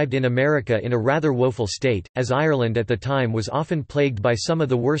Irish arrived in America in a rather woeful state, as Ireland at the time was often plagued by some of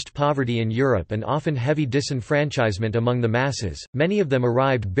the worst poverty in Europe and often heavy disenfranchisement among the masses. Many of them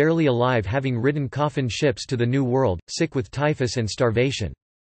arrived barely alive, having ridden coffin ships to the New World, sick with typhus and starvation.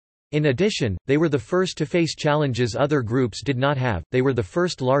 In addition, they were the first to face challenges other groups did not have. They were the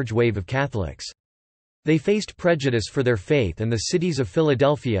first large wave of Catholics. They faced prejudice for their faith, and the cities of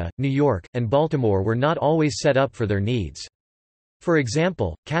Philadelphia, New York, and Baltimore were not always set up for their needs. For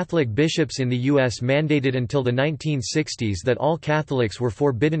example, Catholic bishops in the U.S. mandated until the 1960s that all Catholics were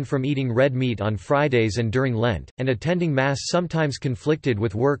forbidden from eating red meat on Fridays and during Lent, and attending Mass sometimes conflicted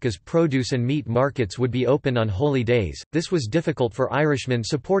with work as produce and meat markets would be open on holy days. This was difficult for Irishmen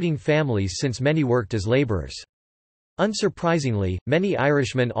supporting families since many worked as laborers. Unsurprisingly, many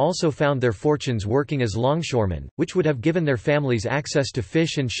Irishmen also found their fortunes working as longshoremen, which would have given their families access to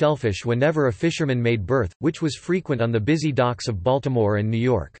fish and shellfish whenever a fisherman made berth, which was frequent on the busy docks of Baltimore and New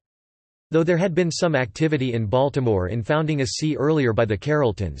York. Though there had been some activity in Baltimore in founding a see earlier by the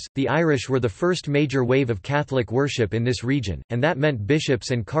Carrolltons, the Irish were the first major wave of Catholic worship in this region, and that meant bishops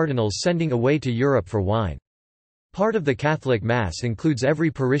and cardinals sending away to Europe for wine. Part of the Catholic Mass includes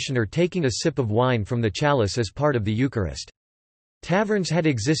every parishioner taking a sip of wine from the chalice as part of the Eucharist. Taverns had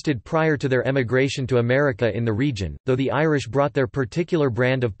existed prior to their emigration to America in the region, though the Irish brought their particular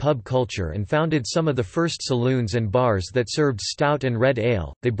brand of pub culture and founded some of the first saloons and bars that served stout and red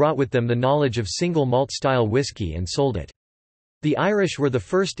ale. They brought with them the knowledge of single malt style whiskey and sold it. The Irish were the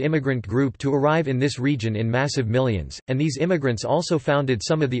first immigrant group to arrive in this region in massive millions, and these immigrants also founded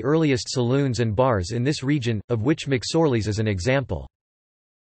some of the earliest saloons and bars in this region, of which McSorley's is an example.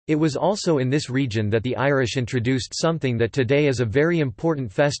 It was also in this region that the Irish introduced something that today is a very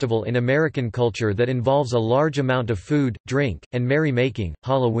important festival in American culture that involves a large amount of food, drink, and merry-making,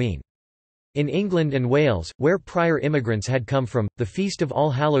 Halloween. In England and Wales, where prior immigrants had come from, the Feast of All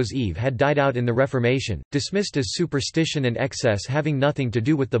Hallows' Eve had died out in the Reformation, dismissed as superstition and excess having nothing to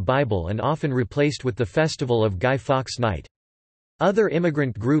do with the Bible and often replaced with the festival of Guy Fawkes Night. Other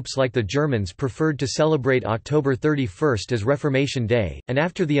immigrant groups like the Germans preferred to celebrate October 31 as Reformation Day, and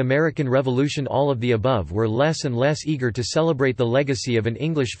after the American Revolution all of the above were less and less eager to celebrate the legacy of an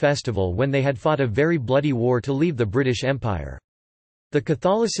English festival when they had fought a very bloody war to leave the British Empire. The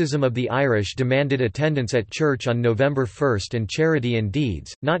Catholicism of the Irish demanded attendance at church on November 1 and charity and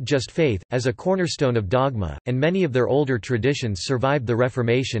deeds, not just faith, as a cornerstone of dogma, and many of their older traditions survived the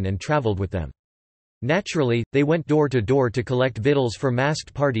Reformation and travelled with them. Naturally, they went door to door to collect victuals for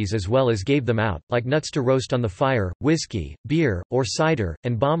masked parties as well as gave them out, like nuts to roast on the fire, whiskey, beer, or cider,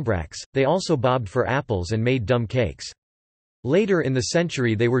 and bombracks. They also bobbed for apples and made dumb cakes. Later in the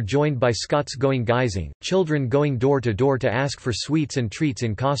century they were joined by Scots going guising, children going door to door to ask for sweets and treats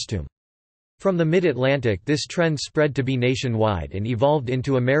in costume. From the mid-Atlantic this trend spread to be nationwide and evolved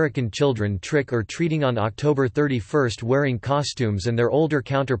into American children trick-or-treating on October 31 wearing costumes and their older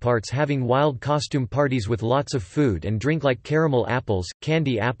counterparts having wild costume parties with lots of food and drink like caramel apples,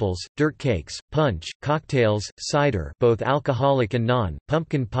 candy apples, dirt cakes, punch, cocktails, cider both alcoholic and non,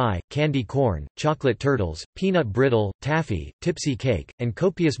 pumpkin pie, candy corn, chocolate turtles, peanut brittle, taffy, tipsy cake, and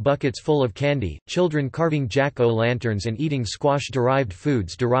copious buckets full of candy, children carving jack-o'-lanterns and eating squash-derived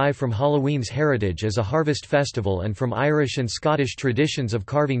foods derived from Halloween's heritage as a harvest festival and from Irish and Scottish traditions of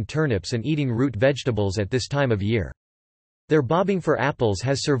carving turnips and eating root vegetables at this time of year. Their bobbing for apples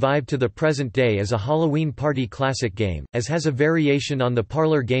has survived to the present day as a Halloween party classic game, as has a variation on the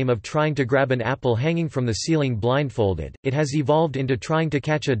parlor game of trying to grab an apple hanging from the ceiling blindfolded. It has evolved into trying to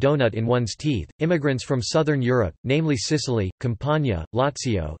catch a donut in one's teeth. Immigrants from southern Europe, namely Sicily, Campania,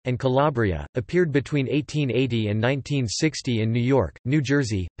 Lazio, and Calabria, appeared between 1880 and 1960 in New York, New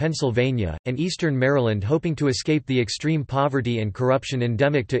Jersey, Pennsylvania, and eastern Maryland hoping to escape the extreme poverty and corruption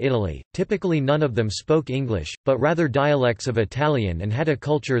endemic to Italy. Typically none of them spoke English, but rather dialects of Italian and had a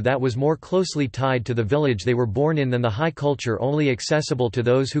culture that was more closely tied to the village they were born in than the high culture only accessible to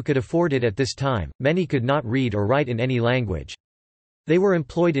those who could afford it at this time. Many could not read or write in any language. They were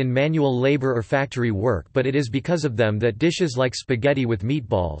employed in manual labor or factory work, but it is because of them that dishes like spaghetti with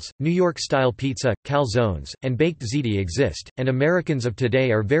meatballs, New York-style pizza, calzones, and baked ziti exist, and Americans of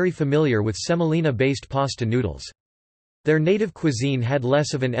today are very familiar with semolina-based pasta noodles. Their native cuisine had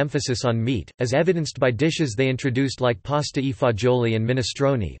less of an emphasis on meat, as evidenced by dishes they introduced like pasta e fagioli and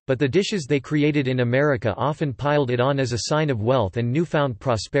minestrone, but the dishes they created in America often piled it on as a sign of wealth and newfound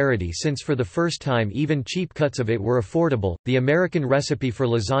prosperity since for the first time even cheap cuts of it were affordable. The American recipe for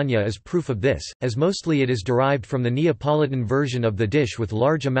lasagna is proof of this, as mostly it is derived from the Neapolitan version of the dish with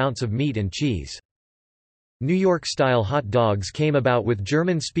large amounts of meat and cheese. New York-style hot dogs came about with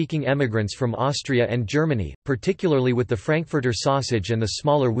German-speaking emigrants from Austria and Germany, particularly with the Frankfurter sausage and the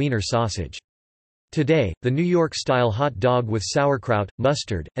smaller Wiener sausage. Today, the New York-style hot dog with sauerkraut,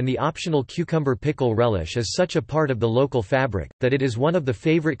 mustard, and the optional cucumber pickle relish is such a part of the local fabric, that it is one of the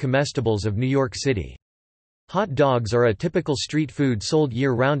favorite comestibles of New York City. Hot dogs are a typical street food sold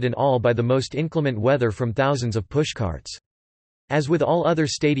year-round in all by the most inclement weather from thousands of pushcarts. As with all other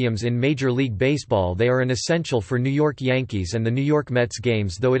stadiums in Major League Baseball, they are an essential for New York Yankees and the New York Mets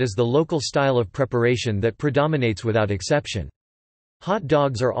games, though it is the local style of preparation that predominates without exception. Hot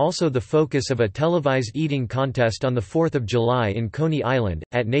dogs are also the focus of a televised eating contest on the 4th of July in Coney Island,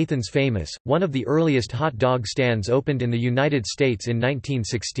 at Nathan's Famous. One of the earliest hot dog stands opened in the United States in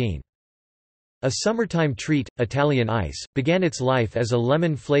 1916. A summertime treat, Italian ice, began its life as a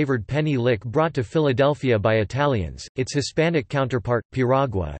lemon-flavored penny lick brought to Philadelphia by Italians. Its Hispanic counterpart,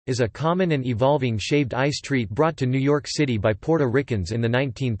 piragua, is a common and evolving shaved ice treat brought to New York City by Puerto Ricans in the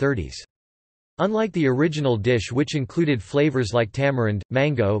 1930s. Unlike the original dish, which included flavors like tamarind,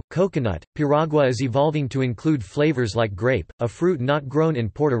 mango, coconut, piragua is evolving to include flavors like grape, a fruit not grown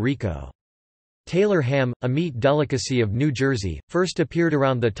in Puerto Rico. Taylor ham, a meat delicacy of New Jersey, first appeared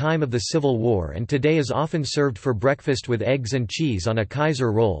around the time of the Civil War and today is often served for breakfast with eggs and cheese on a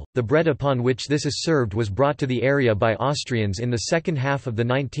Kaiser roll. The bread upon which this is served was brought to the area by Austrians in the second half of the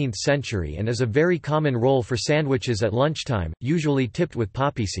 19th century and is a very common roll for sandwiches at lunchtime, usually tipped with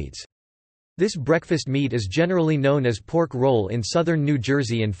poppy seeds. This breakfast meat is generally known as pork roll in southern New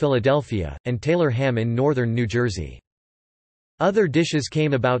Jersey and Philadelphia, and Taylor ham in northern New Jersey. Other dishes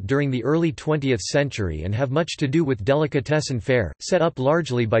came about during the early 20th century and have much to do with delicatessen fare, set up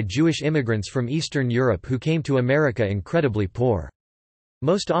largely by Jewish immigrants from Eastern Europe who came to America incredibly poor.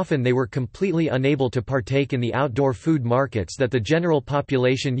 Most often they were completely unable to partake in the outdoor food markets that the general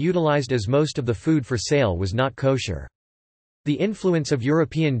population utilized as most of the food for sale was not kosher. The influence of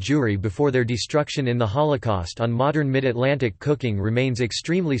European Jewry before their destruction in the Holocaust on modern Mid-Atlantic cooking remains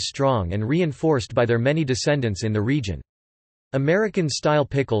extremely strong and reinforced by their many descendants in the region. American-style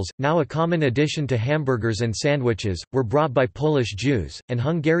pickles, now a common addition to hamburgers and sandwiches, were brought by Polish Jews, and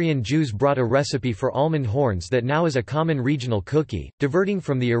Hungarian Jews brought a recipe for almond horns that now is a common regional cookie, diverting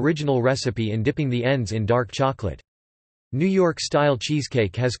from the original recipe in dipping the ends in dark chocolate. New York-style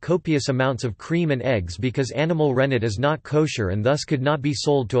cheesecake has copious amounts of cream and eggs because animal rennet is not kosher and thus could not be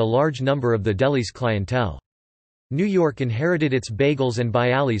sold to a large number of the deli's clientele. New York inherited its bagels and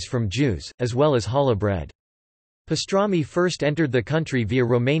bialys from Jews, as well as challah bread. Pastrami first entered the country via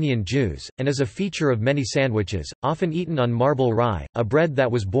Romanian Jews, and is a feature of many sandwiches, often eaten on marble rye, a bread that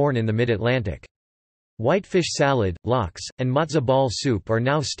was born in the Mid-Atlantic. Whitefish salad, lox, and matzo ball soup are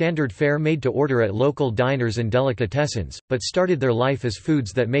now standard fare made to order at local diners and delicatessens, but started their life as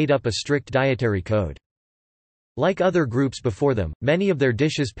foods that made up a strict dietary code. Like other groups before them, many of their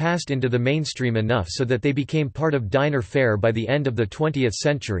dishes passed into the mainstream enough so that they became part of diner fare by the end of the 20th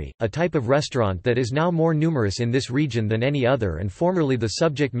century, a type of restaurant that is now more numerous in this region than any other and formerly the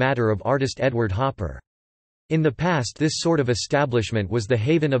subject matter of artist Edward Hopper. In the past this sort of establishment was the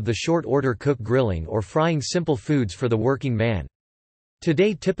haven of the short-order cook grilling or frying simple foods for the working man.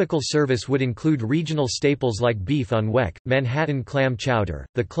 Today typical service would include regional staples like beef on weck, Manhattan clam chowder,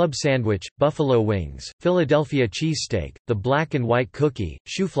 the club sandwich, buffalo wings, Philadelphia cheesesteak, the black and white cookie,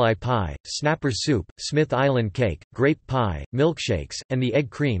 shoofly pie, snapper's soup, Smith Island cake, grape pie, milkshakes, and the egg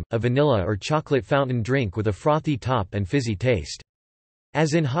cream, a vanilla or chocolate fountain drink with a frothy top and fizzy taste.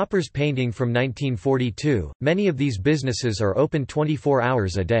 As in Hopper's painting from 1942, many of these businesses are open 24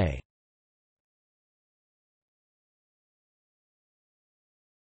 hours a day.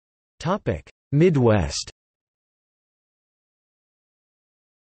 Midwest.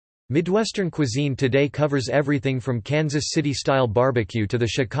 Midwestern cuisine today covers everything from Kansas City-style barbecue to the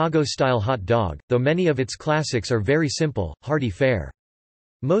Chicago-style hot dog, though many of its classics are very simple, hearty fare.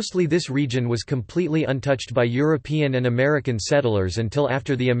 Mostly this region was completely untouched by European and American settlers until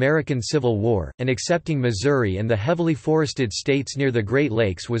after the American Civil War, and excepting Missouri and the heavily forested states near the Great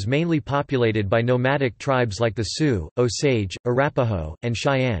Lakes was mainly populated by nomadic tribes like the Sioux, Osage, Arapaho, and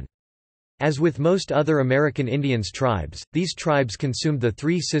Cheyenne. As with most other American Indians tribes, these tribes consumed the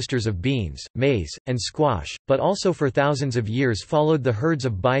three sisters of beans, maize, and squash, but also for thousands of years followed the herds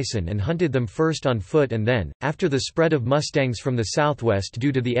of bison and hunted them first on foot and then, after the spread of mustangs from the southwest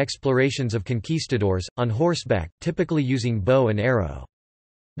due to the explorations of conquistadors, on horseback, typically using bow and arrow.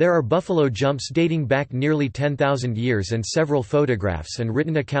 There are buffalo jumps dating back nearly 10,000 years and several photographs and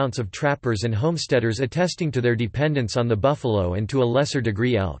written accounts of trappers and homesteaders attesting to their dependence on the buffalo and to a lesser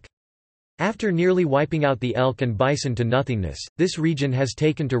degree elk. After nearly wiping out the elk and bison to nothingness, this region has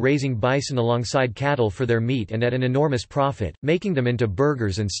taken to raising bison alongside cattle for their meat and at an enormous profit, making them into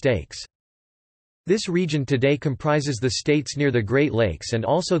burgers and steaks. This region today comprises the states near the Great Lakes and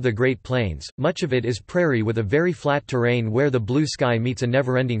also the Great Plains. Much of it is prairie with a very flat terrain where the blue sky meets a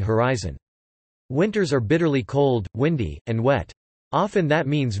never-ending horizon. Winters are bitterly cold, windy, and wet. Often that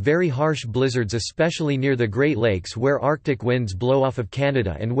means very harsh blizzards, especially near the Great Lakes where Arctic winds blow off of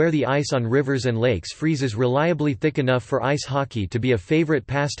Canada and where the ice on rivers and lakes freezes reliably thick enough for ice hockey to be a favorite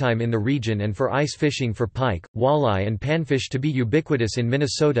pastime in the region and for ice fishing for pike, walleye and panfish to be ubiquitous in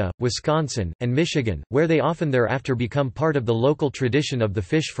Minnesota, Wisconsin, and Michigan, where they often thereafter become part of the local tradition of the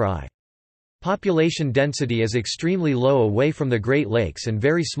fish fry. Population density is extremely low away from the Great Lakes and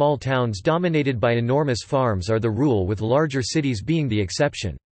very small towns dominated by enormous farms are the rule, with larger cities being the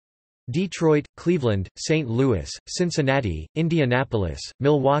exception. Detroit, Cleveland, St. Louis, Cincinnati, Indianapolis,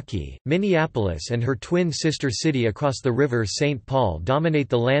 Milwaukee, Minneapolis and her twin sister city across the river St. Paul dominate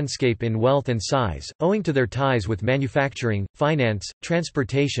the landscape in wealth and size, owing to their ties with manufacturing, finance,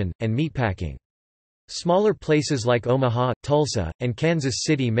 transportation, and meatpacking. Smaller places like Omaha, Tulsa, and Kansas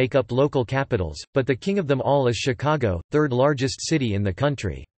City make up local capitals, but the king of them all is Chicago, third largest city in the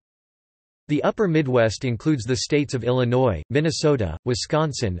country. The upper Midwest includes the states of Illinois, Minnesota,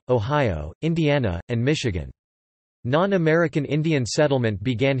 Wisconsin, Ohio, Indiana, and Michigan. Non-American Indian settlement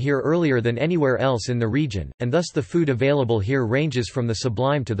began here earlier than anywhere else in the region, and thus the food available here ranges from the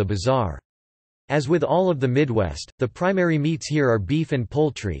sublime to the bizarre. As with all of the Midwest, the primary meats here are beef and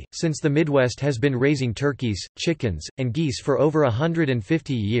poultry, since the Midwest has been raising turkeys, chickens, and geese for over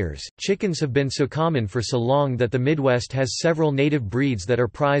 150 years. Chickens have been so common for so long that the Midwest has several native breeds that are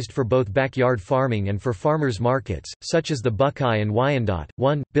prized for both backyard farming and for farmers' markets, such as the Buckeye and Wyandotte.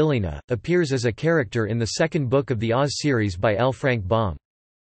 1. Billina appears as a character in the second book of the Oz series by L. Frank Baum.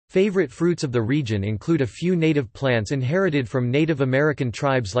 Favorite fruits of the region include a few native plants inherited from Native American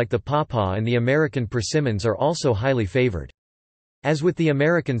tribes like the pawpaw, and the American persimmons are also highly favored. As with the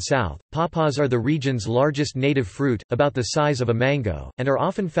American South, pawpaws are the region's largest native fruit, about the size of a mango, and are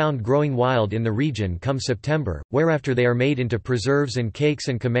often found growing wild in the region come September, whereafter they are made into preserves and cakes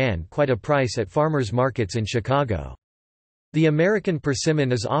and command quite a price at farmers' markets in Chicago. The American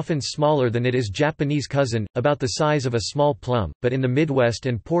persimmon is often smaller than its Japanese cousin, about the size of a small plum, but in the Midwest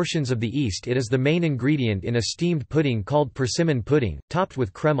and portions of the East it is the main ingredient in a steamed pudding called persimmon pudding, topped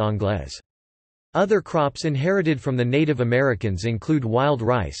with crème anglaise. Other crops inherited from the Native Americans include wild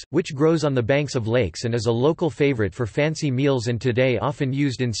rice, which grows on the banks of lakes and is a local favorite for fancy meals and today often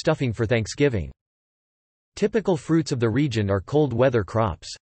used in stuffing for Thanksgiving. Typical fruits of the region are cold weather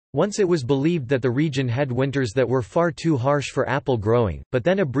crops. Once it was believed that the region had winters that were far too harsh for apple growing, but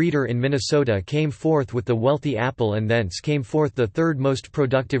then a breeder in Minnesota came forth with the wealthy apple, and thence came forth the third most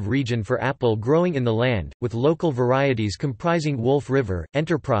productive region for apple growing in the land, with local varieties comprising Wolf River,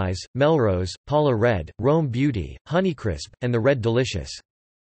 Enterprise, Melrose, Paula Red, Rome Beauty, Honeycrisp, and the Red Delicious.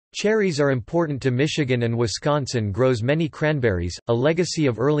 Cherries are important to Michigan, and Wisconsin grows many cranberries, a legacy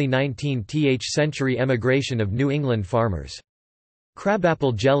of early 19th century emigration of New England farmers.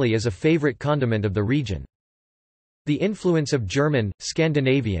 Crabapple jelly is a favorite condiment of the region. The influence of German,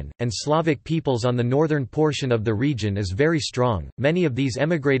 Scandinavian, and Slavic peoples on the northern portion of the region is very strong. Many of these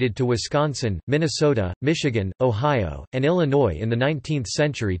emigrated to Wisconsin, Minnesota, Michigan, Ohio, and Illinois in the 19th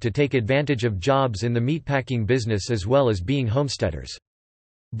century to take advantage of jobs in the meatpacking business as well as being homesteaders.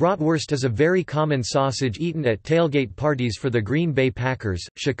 Bratwurst is a very common sausage eaten at tailgate parties for the Green Bay Packers,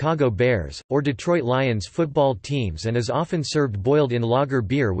 Chicago Bears, or Detroit Lions football teams, and is often served boiled in lager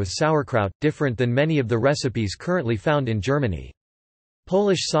beer with sauerkraut, different than many of the recipes currently found in Germany.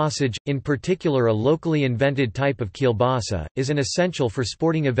 Polish sausage, in particular a locally invented type of kielbasa, is an essential for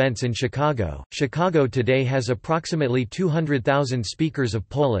sporting events in Chicago. Chicago today has approximately 200,000 speakers of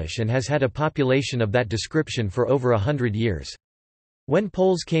Polish and has had a population of that description for over 100 years. When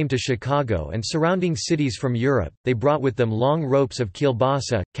Poles came to Chicago and surrounding cities from Europe, they brought with them long ropes of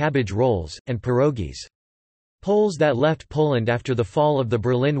kielbasa, cabbage rolls, and pierogies. Poles that left Poland after the fall of the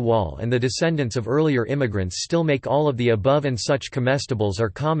Berlin Wall and the descendants of earlier immigrants still make all of the above, and such comestibles are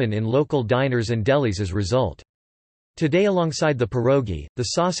common in local diners and delis as a result. Today, alongside the pierogi, the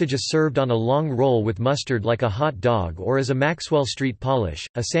sausage is served on a long roll with mustard like a hot dog, or as a Maxwell Street Polish,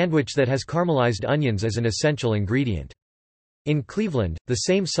 a sandwich that has caramelized onions as an essential ingredient. In Cleveland, the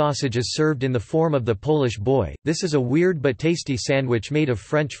same sausage is served in the form of the Polish boy. This is a weird but tasty sandwich made of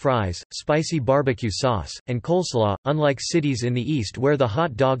French fries, spicy barbecue sauce, and coleslaw. Unlike cities in the East where the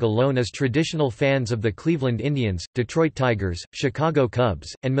hot dog alone is traditional, fans of the Cleveland Indians, Detroit Tigers, Chicago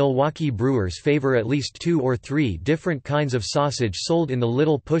Cubs, and Milwaukee Brewers favor at least 2 or 3 different kinds of sausage sold in the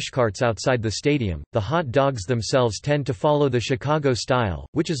little pushcarts outside the stadium. The hot dogs themselves tend to follow the Chicago style,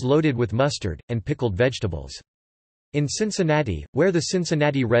 which is loaded with mustard and pickled vegetables. In Cincinnati, where the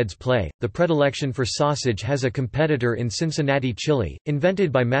Cincinnati Reds play, the predilection for sausage has a competitor in Cincinnati chili,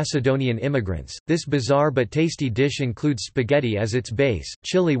 invented by Macedonian immigrants. This bizarre but tasty dish includes spaghetti as its base,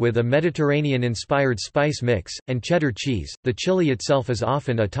 chili with a Mediterranean-inspired spice mix, and cheddar cheese. The chili itself is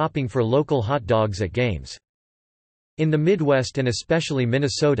often a topping for local hot dogs at games. In the Midwest and especially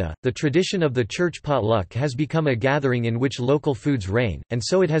Minnesota, the tradition of the church potluck has become a gathering in which local foods reign, and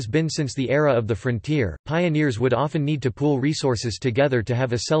so it has been since the era of the frontier. Pioneers would often need to pool resources together to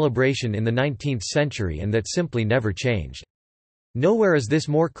have a celebration in the 19th century, and that simply never changed. Nowhere is this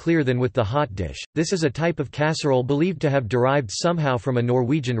more clear than with the hot dish. This is a type of casserole believed to have derived somehow from a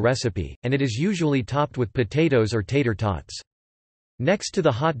Norwegian recipe, and it is usually topped with potatoes or tater tots. Next to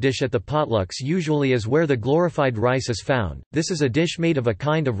the hot dish at the potlucks usually is where the glorified rice is found. This is a dish made of a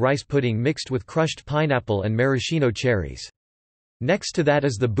kind of rice pudding mixed with crushed pineapple and maraschino cherries. Next to that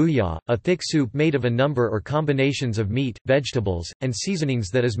is the booyah, a thick soup made of a number or combinations of meat, vegetables, and seasonings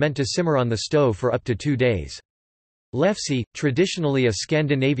that is meant to simmer on the stove for up to 2 days. Lefse, traditionally a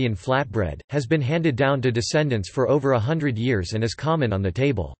Scandinavian flatbread, has been handed down to descendants for over 100 years and is common on the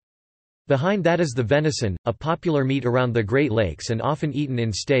table. Behind that is the venison, a popular meat around the Great Lakes and often eaten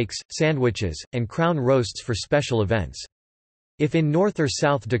in steaks, sandwiches, and crown roasts for special events. If in North or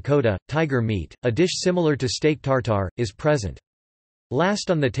South Dakota, tiger meat, a dish similar to steak tartare, is present.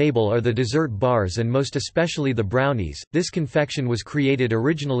 Last on the table are the dessert bars and most especially the brownies. This confection was created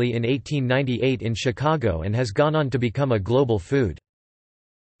originally in 1898 in Chicago and has gone on to become a global food.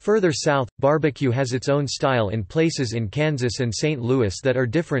 Further south, barbecue has its own style in places in Kansas and St. Louis that are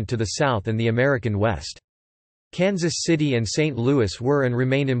different to the South and the American West. Kansas City and St. Louis were and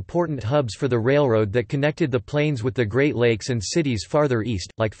remain important hubs for the railroad that connected the plains with the Great Lakes and cities farther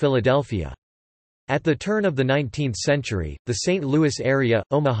east, like Philadelphia. At the turn of the 19th century, the St. Louis area,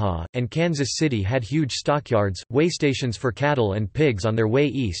 Omaha, and Kansas City had huge stockyards, waystations for cattle and pigs on their way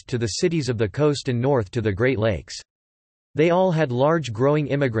east to the cities of the coast and north to the Great Lakes. They all had large growing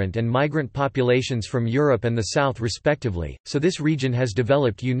immigrant and migrant populations from Europe and the South respectively, so this region has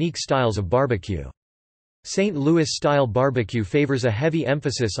developed unique styles of barbecue. St. Louis-style barbecue favors a heavy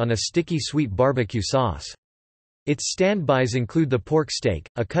emphasis on a sticky sweet barbecue sauce. Its standbys include the pork steak,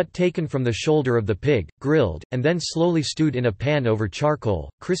 a cut taken from the shoulder of the pig, grilled, and then slowly stewed in a pan over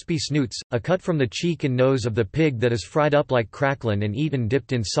charcoal, crispy snoots, a cut from the cheek and nose of the pig that is fried up like crackling and eaten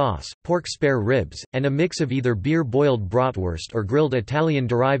dipped in sauce, pork spare ribs, and a mix of either beer-boiled bratwurst or grilled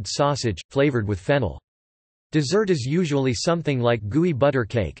Italian-derived sausage, flavored with fennel. Dessert is usually something like gooey butter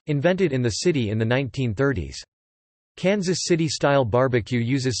cake, invented in the city in the 1930s. Kansas City-style barbecue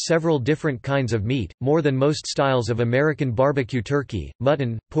uses several different kinds of meat, more than most styles of American barbecue: turkey,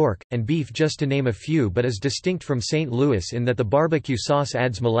 mutton, pork, and beef just to name a few, but is distinct from St. Louis in that the barbecue sauce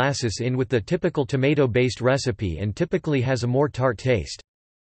adds molasses in with the typical tomato-based recipe and typically has a more tart taste.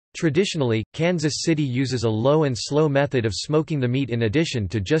 Traditionally, Kansas City uses a low and slow method of smoking the meat in addition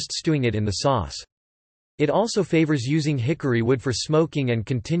to just stewing it in the sauce. It also favors using hickory wood for smoking and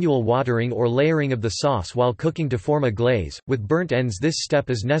continual watering or layering of the sauce while cooking to form a glaze. With burnt ends, this step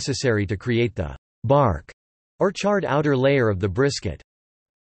is necessary to create the bark or charred outer layer of the brisket.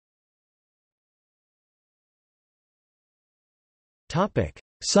 Topic: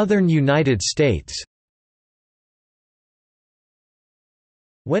 Southern United States.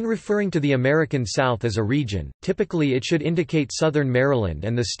 When referring to the American South as a region, typically it should indicate southern Maryland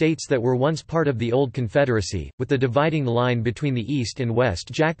and the states that were once part of the old Confederacy, with the dividing line between the east and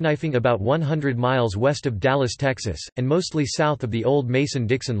west jackknifing about 100 miles west of Dallas, Texas, and mostly south of the old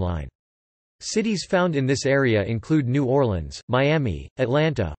Mason-Dixon line. Cities found in this area include New Orleans, Miami,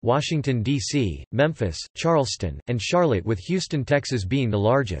 Atlanta, Washington, D.C., Memphis, Charleston, and Charlotte, with Houston, Texas being the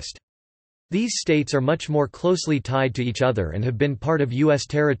largest. These states are much more closely tied to each other and have been part of U.S.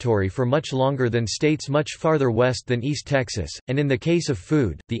 territory for much longer than states much farther west than East Texas, and in the case of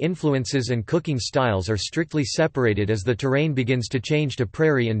food, the influences and cooking styles are strictly separated as the terrain begins to change to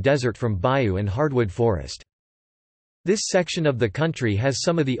prairie and desert from bayou and hardwood forest. This section of the country has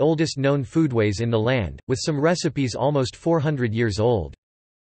some of the oldest known foodways in the land, with some recipes almost 400 years old.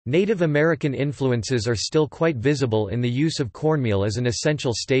 Native American influences are still quite visible in the use of cornmeal as an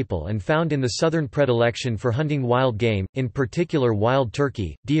essential staple and found in the southern predilection for hunting wild game, in particular wild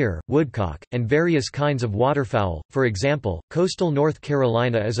turkey, deer, woodcock, and various kinds of waterfowl. For example, coastal North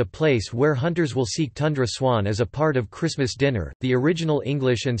Carolina is a place where hunters will seek tundra swan as a part of Christmas dinner. The original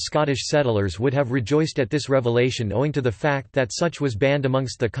English and Scottish settlers would have rejoiced at this revelation owing to the fact that such was banned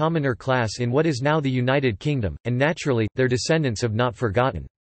amongst the commoner class in what is now the United Kingdom, and naturally, their descendants have not forgotten.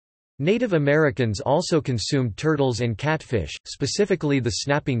 Native Americans also consumed turtles and catfish, specifically the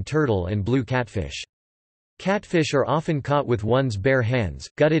snapping turtle and blue catfish. Catfish are often caught with one's bare hands,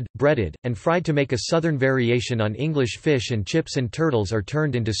 gutted, breaded, and fried to make a southern variation on English fish and chips, and turtles are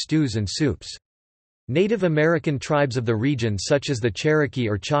turned into stews and soups. Native American tribes of the region such as the Cherokee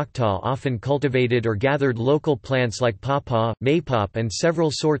or Choctaw often cultivated or gathered local plants like pawpaw, maypop, and several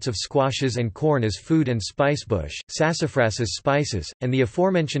sorts of squashes and corn as food and spicebush, sassafras as spices, and the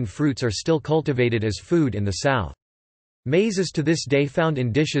aforementioned fruits are still cultivated as food in the South. Maize is to this day found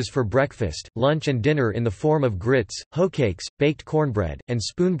in dishes for breakfast, lunch and dinner in the form of grits, hoecakes, baked cornbread, and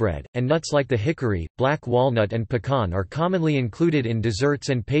spoonbread, and nuts like the hickory, black walnut and pecan are commonly included in desserts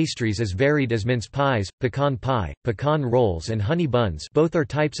and pastries as varied as mince pies, pecan pie, pecan rolls and honey buns, both are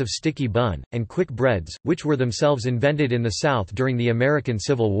types of sticky bun, and quick breads, which were themselves invented in the South during the American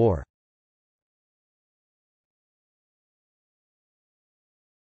Civil War.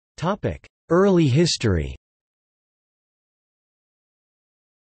 Early history.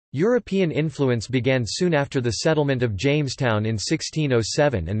 European influence began soon after the settlement of Jamestown in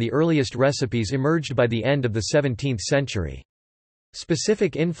 1607, and the earliest recipes emerged by the end of the 17th century.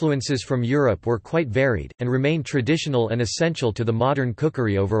 Specific influences from Europe were quite varied, and remain traditional and essential to the modern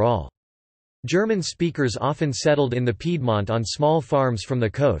cookery overall. German speakers often settled in the Piedmont on small farms from the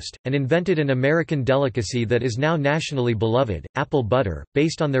coast, and invented an American delicacy that is now nationally beloved, apple butter,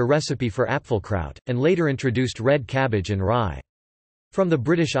 based on their recipe for Apfelkraut, and later introduced red cabbage and rye. From the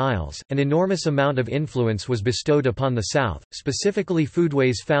British Isles, an enormous amount of influence was bestowed upon the south, specifically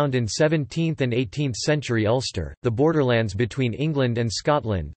foodways found in 17th and 18th century Ulster, the borderlands between England and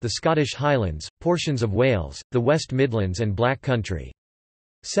Scotland, the Scottish Highlands, portions of Wales, the West Midlands and Black Country.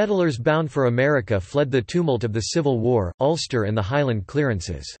 Settlers bound for America fled the tumult of the Civil War, Ulster and the Highland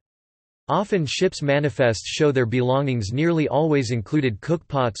clearances. Often ships' manifests show their belongings nearly always included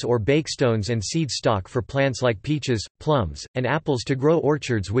cookpots or bakestones and seed stock for plants like peaches, plums, and apples to grow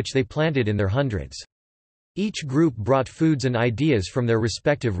orchards which they planted in their hundreds. Each group brought foods and ideas from their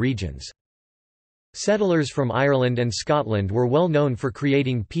respective regions. Settlers from Ireland and Scotland were well known for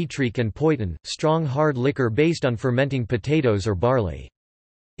creating petrique and poitin, strong hard liquor based on fermenting potatoes or barley.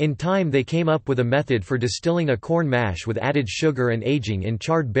 In time they came up with a method for distilling a corn mash with added sugar and aging in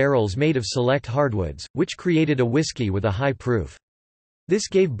charred barrels made of select hardwoods, which created a whiskey with a high proof. This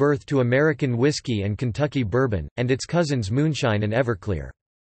gave birth to American whiskey and Kentucky bourbon, and its cousins moonshine and Everclear.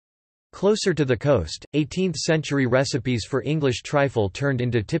 Closer to the coast, 18th-century recipes for English trifle turned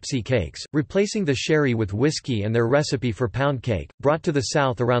into tipsy cakes, replacing the sherry with whiskey, and their recipe for pound cake, brought to the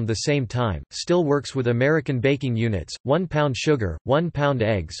South around the same time, still works with American baking units: 1 pound sugar, 1 pound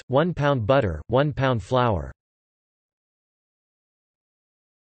eggs, 1 pound butter, 1 pound flour.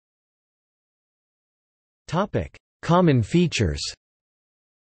 Common features.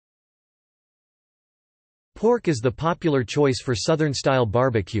 Pork is the popular choice for Southern-style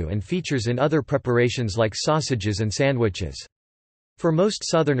barbecue and features in other preparations like sausages and sandwiches. For most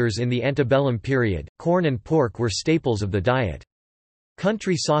Southerners in the antebellum period, corn and pork were staples of the diet.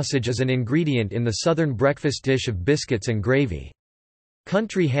 Country sausage is an ingredient in the Southern breakfast dish of biscuits and gravy.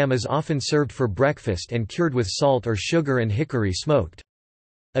 Country ham is often served for breakfast and cured with salt or sugar and hickory smoked.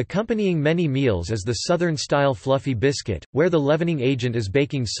 Accompanying many meals is the Southern-style fluffy biscuit, where the leavening agent is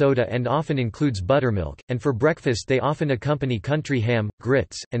baking soda and often includes buttermilk, and for breakfast they often accompany country ham,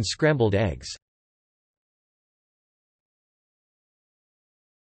 grits, and scrambled eggs.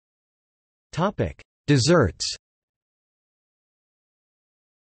 Desserts.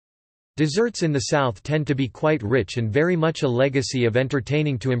 Desserts in the South tend to be quite rich and very much a legacy of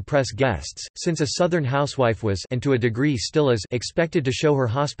entertaining to impress guests, since a Southern housewife was, and to a degree still is, expected to show her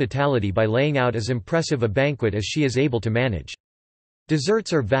hospitality by laying out as impressive a banquet as she is able to manage.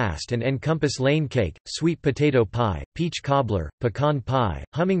 Desserts are vast and encompass lane cake, sweet potato pie, peach cobbler, pecan pie,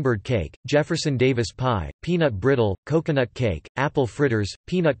 hummingbird cake, Jefferson Davis pie, peanut brittle, coconut cake, apple fritters,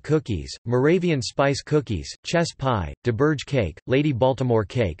 peanut cookies, Moravian spice cookies, chess pie, DeBurge cake, Lady Baltimore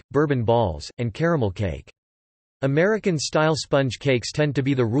cake, bourbon balls, and caramel cake. American-style sponge cakes tend to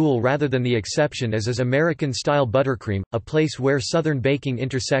be the rule rather than the exception, as is American-style buttercream, a place where Southern baking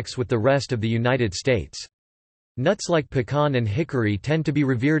intersects with the rest of the United States. Nuts like pecan and hickory tend to be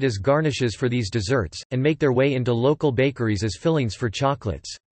revered as garnishes for these desserts, and make their way into local bakeries as fillings for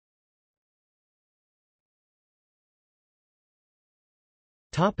chocolates.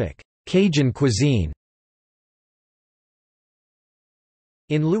 Cajun cuisine.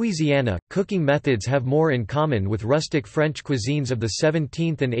 In Louisiana, cooking methods have more in common with rustic French cuisines of the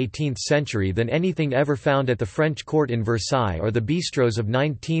 17th and 18th century than anything ever found at the French court in Versailles or the bistros of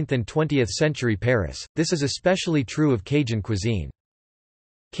 19th and 20th century Paris. This is especially true of Cajun cuisine.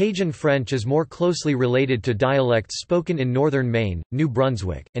 Cajun French is more closely related to dialects spoken in northern Maine, New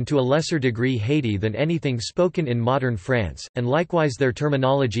Brunswick, and to a lesser degree Haiti than anything spoken in modern France, and likewise their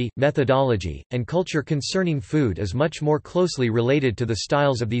terminology, methodology, and culture concerning food is much more closely related to the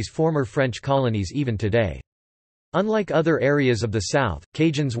styles of these former French colonies even today. Unlike other areas of the South,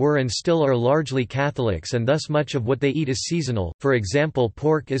 Cajuns were and still are largely Catholics, and thus much of what they eat is seasonal. For example,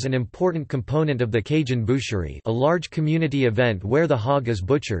 pork is an important component of the Cajun boucherie, a large community event where the hog is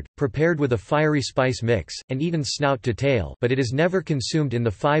butchered, prepared with a fiery spice mix, and eaten snout to tail, but it is never consumed in the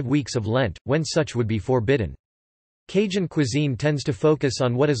 5 weeks of Lent, when such would be forbidden. Cajun cuisine tends to focus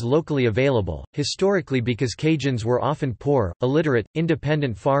on what is locally available, historically because Cajuns were often poor, illiterate,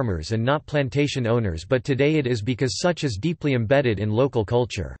 independent farmers and not plantation owners, but today it is because such is deeply embedded in local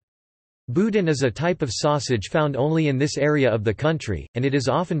culture. Boudin is a type of sausage found only in this area of the country, and it is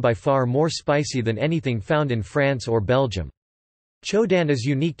often by far more spicy than anything found in France or Belgium. Chodan is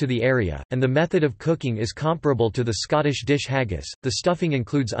unique to the area, and the method of cooking is comparable to the Scottish dish haggis. The stuffing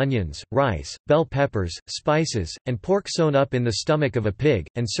includes onions, rice, bell peppers, spices, and pork sewn up in the stomach of a pig,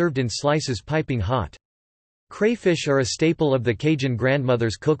 and served in slices piping hot. Crayfish are a staple of the Cajun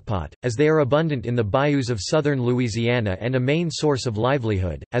grandmother's cookpot, as they are abundant in the bayous of southern Louisiana and a main source of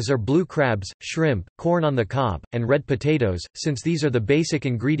livelihood, as are blue crabs, shrimp, corn on the cob, and red potatoes, since these are the basic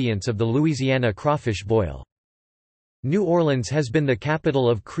ingredients of the Louisiana crawfish boil. New Orleans has been the capital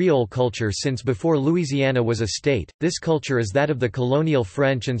of Creole culture since before Louisiana was a state. This culture is that of the colonial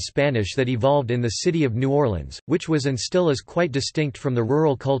French and Spanish that evolved in the city of New Orleans, which was and still is quite distinct from the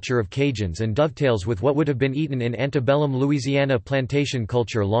rural culture of Cajuns and dovetails with what would have been eaten in antebellum Louisiana plantation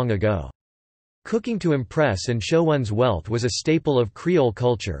culture long ago. Cooking to impress and show one's wealth was a staple of Creole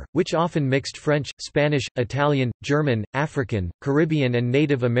culture, which often mixed French, Spanish, Italian, German, African, Caribbean and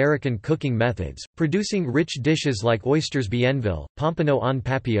Native American cooking methods, producing rich dishes like oysters bienville, pompano en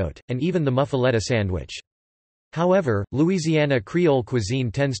papillote, and even the muffaletta sandwich. However, Louisiana Creole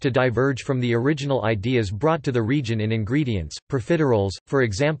cuisine tends to diverge from the original ideas brought to the region in ingredients. Profiteroles, for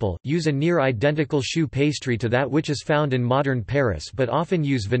example, use a near-identical choux pastry to that which is found in modern Paris but often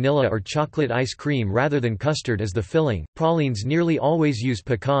use vanilla or chocolate ice cream rather than custard as the filling. Pralines nearly always use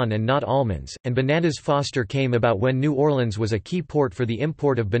pecan and not almonds, and bananas foster came about when New Orleans was a key port for the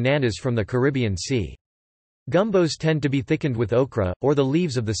import of bananas from the Caribbean Sea. Gumbos tend to be thickened with okra, or the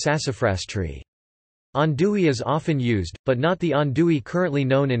leaves of the sassafras tree. Andouille is often used, but not the andouille currently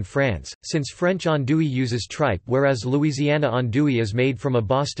known in France, since French andouille uses tripe whereas Louisiana andouille is made from a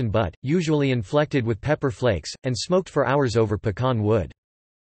Boston butt, usually inflected with pepper flakes, and smoked for hours over pecan wood.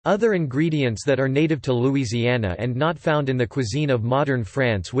 Other ingredients that are native to Louisiana and not found in the cuisine of modern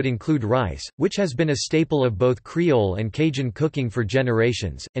France would include rice, which has been a staple of both Creole and Cajun cooking for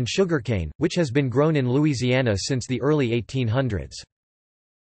generations, and sugarcane, which has been grown in Louisiana since the early 1800s.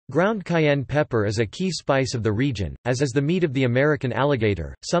 Ground cayenne pepper is a key spice of the region, as is the meat of the American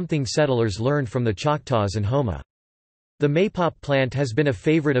alligator, something settlers learned from the Choctaws and Homa. The maypop plant has been a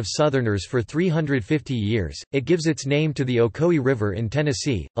favorite of Southerners for 350 years. It gives its name to the Ocoee River in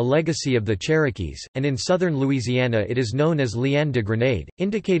Tennessee, a legacy of the Cherokees, and in southern Louisiana it is known as liane de grenade,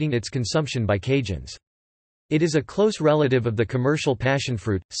 indicating its consumption by Cajuns. It is a close relative of the commercial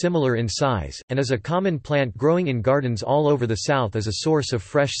passionfruit, similar in size, and is a common plant growing in gardens all over the South as a source of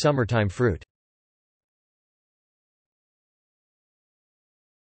fresh summertime fruit.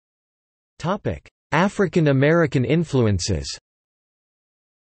 African American influences.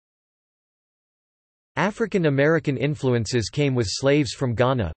 African American influences came with slaves from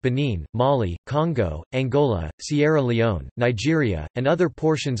Ghana, Benin, Mali, Congo, Angola, Sierra Leone, Nigeria, and other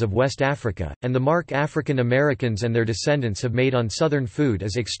portions of West Africa, and the mark African Americans and their descendants have made on Southern food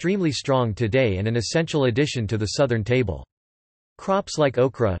is extremely strong today and an essential addition to the Southern table. Crops like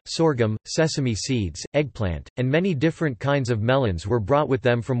okra, sorghum, sesame seeds, eggplant, and many different kinds of melons were brought with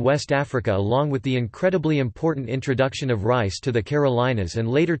them from West Africa along with the incredibly important introduction of rice to the Carolinas and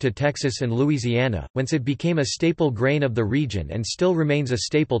later to Texas and Louisiana, whence it became a staple grain of the region and still remains a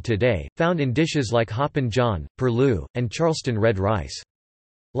staple today, found in dishes like Hoppin' John, Purlieu, and Charleston red rice.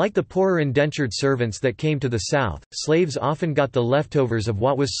 Like the poorer indentured servants that came to the South, slaves often got the leftovers of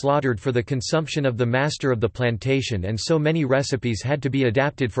what was slaughtered for the consumption of the master of the plantation, and so many recipes had to be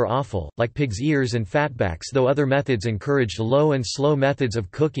adapted for offal, like pig's ears and fatbacks, though other methods encouraged low and slow methods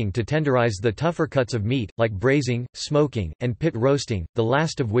of cooking to tenderize the tougher cuts of meat, like braising, smoking, and pit roasting, the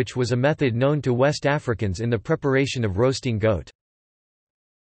last of which was a method known to West Africans in the preparation of roasting goat.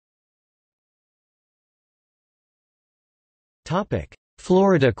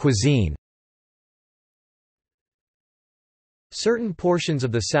 Florida cuisine. Certain portions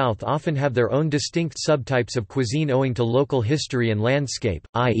of the South often have their own distinct subtypes of cuisine owing to local history and landscape,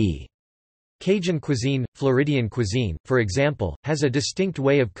 i.e. Cajun cuisine, Floridian cuisine, for example, has a distinct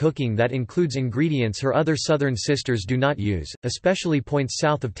way of cooking that includes ingredients her other southern sisters do not use, especially points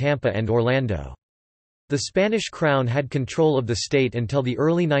south of Tampa and Orlando. The Spanish crown had control of the state until the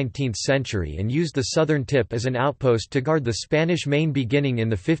early 19th century and used the southern tip as an outpost to guard the Spanish Main beginning in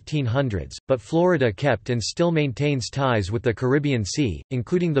the 1500s, but Florida kept and still maintains ties with the Caribbean Sea,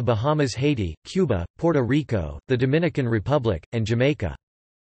 including the Bahamas, Haiti, Cuba, Puerto Rico, the Dominican Republic, and Jamaica.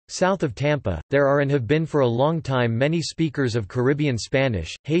 South of Tampa, there are and have been for a long time many speakers of Caribbean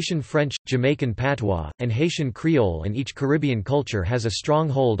Spanish, Haitian French, Jamaican Patois, and Haitian Creole, and each Caribbean culture has a strong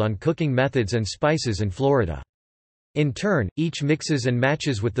hold on cooking methods and spices in Florida. In turn, each mixes and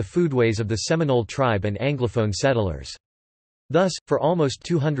matches with the foodways of the Seminole tribe and Anglophone settlers. Thus, for almost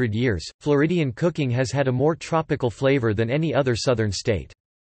 200 years, Floridian cooking has had a more tropical flavor than any other southern state.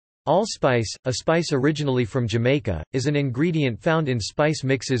 Allspice, a spice originally from Jamaica, is an ingredient found in spice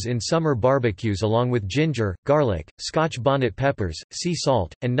mixes in summer barbecues along with ginger, garlic, Scotch bonnet peppers, sea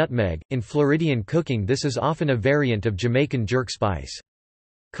salt, and nutmeg. In Floridian cooking, this is often a variant of Jamaican jerk spice.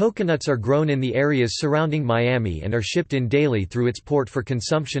 Coconuts are grown in the areas surrounding Miami and are shipped in daily through its port for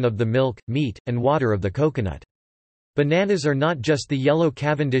consumption of the milk, meat, and water of the coconut. Bananas are not just the yellow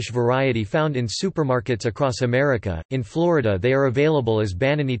Cavendish variety found in supermarkets across America. In Florida they are available as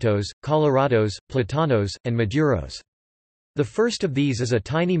bananitos, colorados, platanos, and maduros. The first of these is a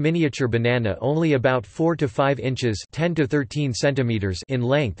tiny miniature banana only about 4 to 5 inches (10 to 13 centimeters) in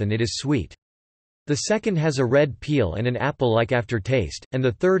length, and it is sweet. The second has a red peel and an apple-like aftertaste, and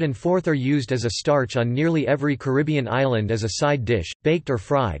the third and fourth are used as a starch on nearly every Caribbean island as a side dish, baked or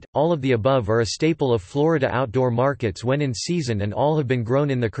fried. All of the above are a staple of Florida outdoor markets when in season, and all have been grown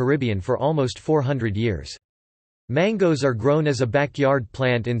in the Caribbean for almost 400 years. Mangoes are grown as a backyard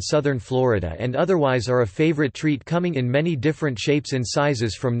plant in southern Florida and otherwise are a favorite treat, coming in many different shapes and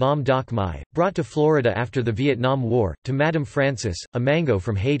sizes, from Nam Doc Mai, brought to Florida after the Vietnam War, to Madame Francis, a mango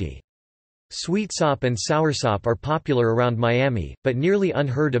from Haiti. Sweetsop and soursop are popular around Miami, but nearly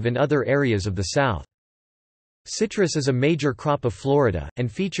unheard of in other areas of the South. Citrus is a major crop of Florida,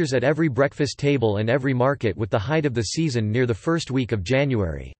 and features at every breakfast table and every market, with the height of the season near the first week of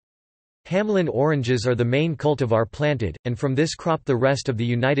January. Hamlin oranges are the main cultivar planted, and from this crop the rest of the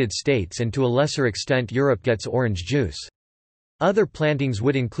United States and to a lesser extent Europe gets orange juice. Other plantings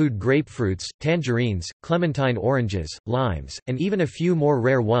would include grapefruits, tangerines, clementine oranges, limes, and even a few more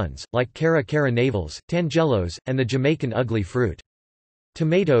rare ones, like Cara cara navals, tangelos, and the Jamaican ugly fruit.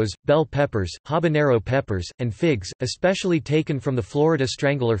 Tomatoes, bell peppers, habanero peppers, and figs, especially taken from the Florida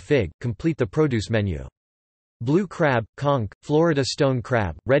strangler fig, complete the produce menu. Blue crab, conch, Florida stone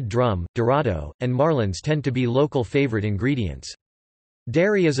crab, red drum, dorado, and marlins tend to be local favorite ingredients.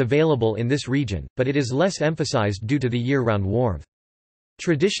 Dairy is available in this region, but it is less emphasized due to the year-round warmth.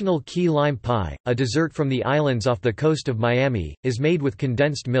 Traditional key lime pie, a dessert from the islands off the coast of Miami, is made with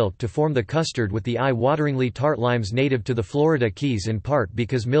condensed milk to form the custard with the eye-wateringly tart limes native to the Florida Keys, in part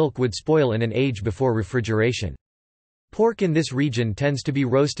because milk would spoil in an age before refrigeration. Pork in this region tends to be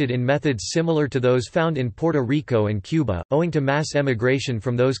roasted in methods similar to those found in Puerto Rico and Cuba, owing to mass emigration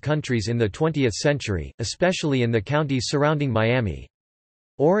from those countries in the 20th century, especially in the counties surrounding Miami.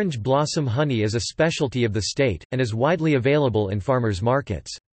 Orange blossom honey is a specialty of the state, and is widely available in farmers'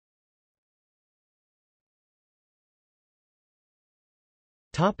 markets.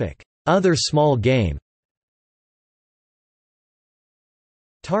 Other small game.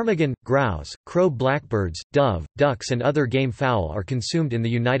 Ptarmigan, grouse, crow, blackbirds, dove, ducks and other game fowl are consumed in the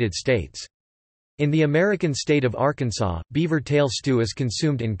United States. In the American state of Arkansas, beaver tail stew is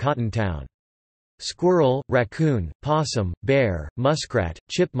consumed in Cotton Town. Squirrel, raccoon, possum, bear, muskrat,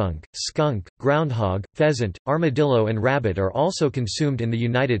 chipmunk, skunk, groundhog, pheasant, armadillo and rabbit are also consumed in the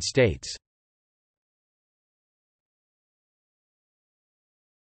United States.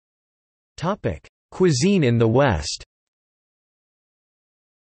 Cuisine in the West.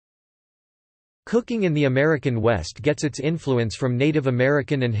 Cooking in the American West gets its influence from Native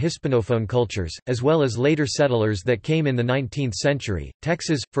American and Hispanophone cultures, as well as later settlers that came in the 19th century.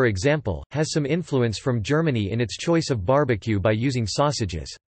 Texas, for example, has some influence from Germany in its choice of barbecue by using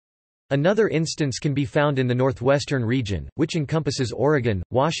sausages. Another instance can be found in the northwestern region, which encompasses Oregon,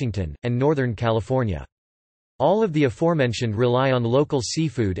 Washington, and Northern California. All of the aforementioned rely on local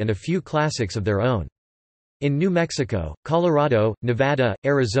seafood and a few classics of their own. In New Mexico, Colorado, Nevada,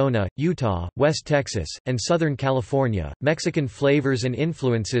 Arizona, Utah, West Texas, and Southern California, Mexican flavors and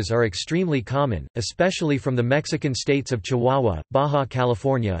influences are extremely common, especially from the Mexican states of Chihuahua, Baja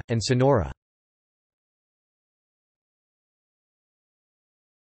California, and Sonora.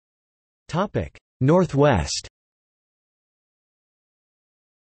 Northwest.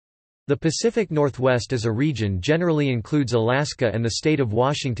 The Pacific Northwest as a region generally includes Alaska and the state of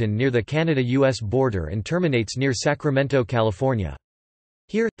Washington near the Canada-US border and terminates near Sacramento, California.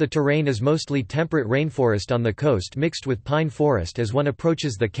 Here, the terrain is mostly temperate rainforest on the coast mixed with pine forest as one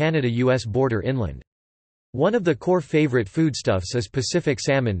approaches the Canada-US border inland. One of the core favorite foodstuffs is Pacific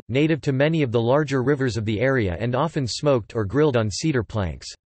salmon, native to many of the larger rivers of the area and often smoked or grilled on cedar planks.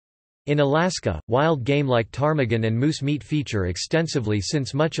 In Alaska, wild game like ptarmigan and moose meat feature extensively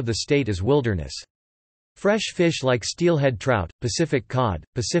since much of the state is wilderness. Fresh fish like steelhead trout, Pacific cod,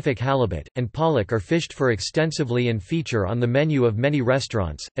 Pacific halibut, and pollock are fished for extensively and feature on the menu of many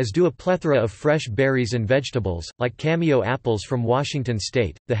restaurants, as do a plethora of fresh berries and vegetables, like cameo apples from Washington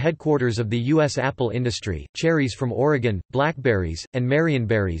state, the headquarters of the U.S. apple industry, cherries from Oregon, blackberries, and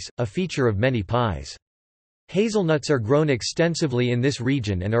marionberries, a feature of many pies. Hazelnuts are grown extensively in this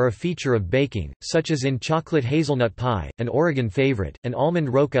region and are a feature of baking, such as in chocolate hazelnut pie, an Oregon favorite, and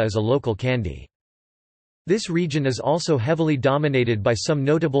almond roca is a local candy. This region is also heavily dominated by some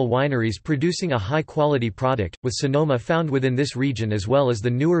notable wineries producing a high-quality product, with Sonoma found within this region as well as the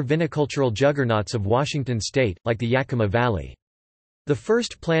newer vinicultural juggernauts of Washington state, like the Yakima Valley. The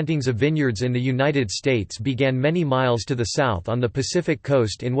first plantings of vineyards in the United States began many miles to the south on the Pacific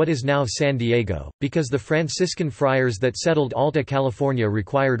coast in what is now San Diego, because the Franciscan friars that settled Alta California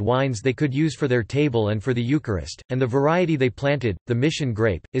required wines they could use for their table and for the Eucharist, and the variety they planted, the Mission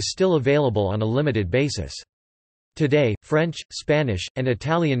grape, is still available on a limited basis. Today, French, Spanish, and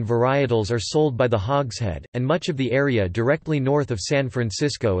Italian varietals are sold by the hogshead, and much of the area directly north of San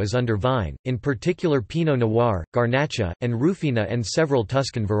Francisco is under vine, in particular Pinot Noir, Garnacha, and Rufina and several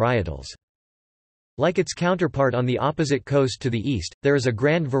Tuscan varietals. Like its counterpart on the opposite coast to the east, there is a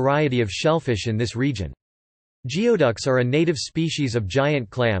grand variety of shellfish in this region. Geoducks are a native species of giant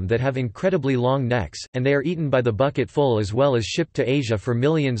clam that have incredibly long necks, and they are eaten by the bucketful as well as shipped to Asia for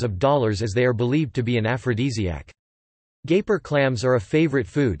millions of dollars as they are believed to be an aphrodisiac. Gaper clams are a favorite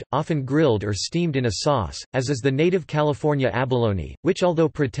food, often grilled or steamed in a sauce, as is the native California abalone, which although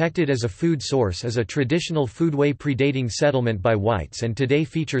protected as a food source is a traditional foodway predating settlement by whites and today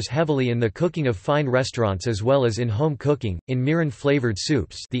features heavily in the cooking of fine restaurants as well as in home cooking, in mirin-flavored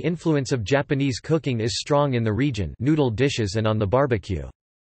soups. The influence of Japanese cooking is strong in the region, noodle dishes and on the barbecue.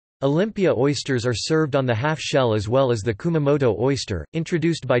 Olympia oysters are served on the half-shell as well as the Kumamoto oyster,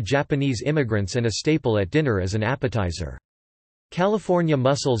 introduced by Japanese immigrants and a staple at dinner as an appetizer. California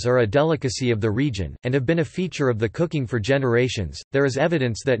mussels are a delicacy of the region, and have been a feature of the cooking for generations. There is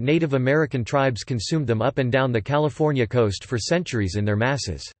evidence that Native American tribes consumed them up and down the California coast for centuries in their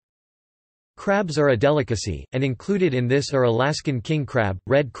masses. Crabs are a delicacy, and included in this are Alaskan king crab,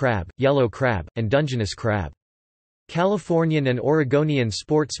 red crab, yellow crab, and Dungeness crab. Californian and Oregonian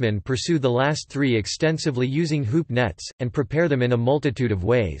sportsmen pursue the last three extensively using hoop nets, and prepare them in a multitude of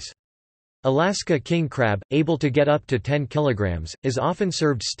ways. Alaska king crab, able to get up to 10 kilograms, is often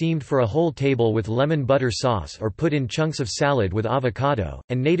served steamed for a whole table with lemon butter sauce or put in chunks of salad with avocado,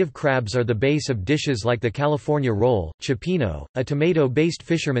 and native crabs are the base of dishes like the California roll, cioppino, a tomato-based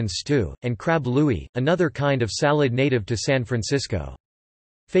fisherman's stew, and crab louis, another kind of salad native to San Francisco.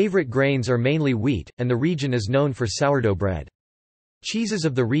 Favorite grains are mainly wheat, and the region is known for sourdough bread. Cheeses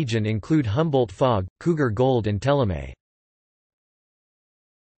of the region include Humboldt Fog, Cougar Gold and Teleme.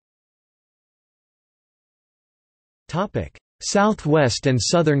 Southwest and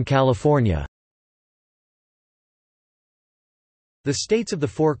Southern California. The states of the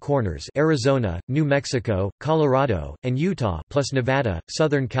Four Corners, Arizona, New Mexico, Colorado, and Utah, plus Nevada,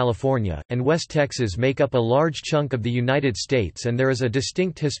 Southern California, and West Texas make up a large chunk of the United States, and there is a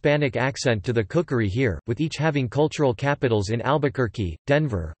distinct Hispanic accent to the cookery here, with each having cultural capitals in Albuquerque,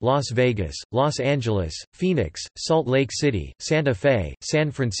 Denver, Las Vegas, Los Angeles, Phoenix, Salt Lake City, Santa Fe,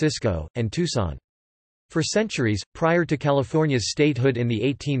 San Francisco, and Tucson. For centuries, prior to California's statehood in the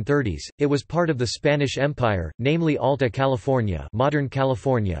 1830s, it was part of the Spanish Empire, namely Alta California, modern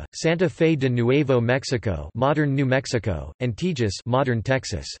California, Santa Fe de Nuevo Mexico, modern New Mexico, and Tejas, modern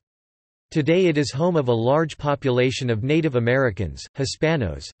Texas. Today it is home of a large population of Native Americans,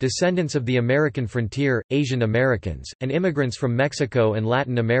 Hispanos, descendants of the American frontier, Asian Americans, and immigrants from Mexico and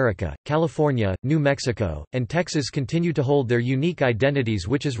Latin America. California, New Mexico, and Texas continue to hold their unique identities,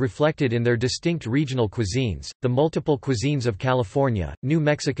 which is reflected in their distinct regional cuisines, the multiple cuisines of California, New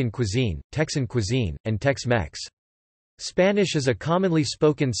Mexican cuisine, Texan cuisine, and Tex-Mex. Spanish is a commonly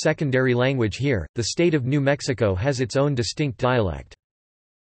spoken secondary language here. The state of New Mexico has its own distinct dialect.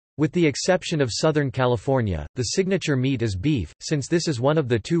 With the exception of Southern California, the signature meat is beef, since this is one of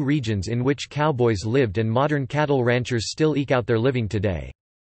the two regions in which cowboys lived and modern cattle ranchers still eke out their living today.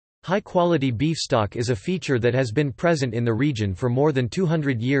 High-quality beef stock is a feature that has been present in the region for more than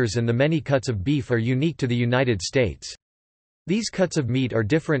 200 years, and the many cuts of beef are unique to the United States. These cuts of meat are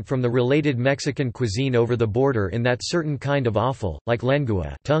different from the related Mexican cuisine over the border in that certain kind of offal, like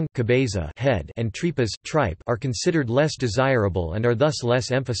lengua tongue, cabeza head, and tripas tripe, are considered less desirable and are thus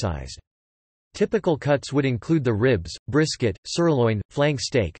less emphasized. Typical cuts would include the ribs, brisket, sirloin, flank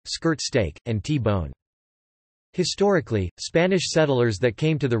steak, skirt steak, and T-bone. Historically, Spanish settlers that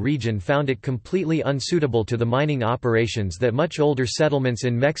came to the region found it completely unsuitable to the mining operations that much older settlements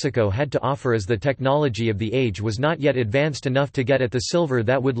in Mexico had to offer, as the technology of the age was not yet advanced enough to get at the silver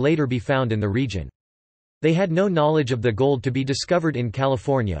that would later be found in the region. They had no knowledge of the gold to be discovered in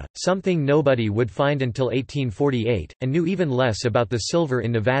California, something nobody would find until 1848, and knew even less about the silver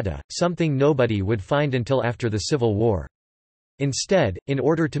in Nevada, something nobody would find until after the Civil War. Instead, in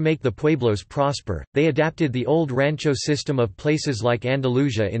order to make the pueblos prosper, they adapted the old rancho system of places like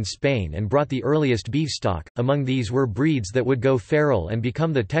Andalusia in Spain and brought the earliest beef stock. Among these were breeds that would go feral and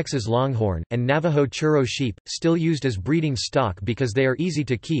become the Texas Longhorn, and Navajo Churro sheep, still used as breeding stock because they are easy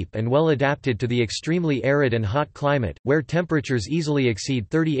to keep and well adapted to the extremely arid and hot climate, where temperatures easily exceed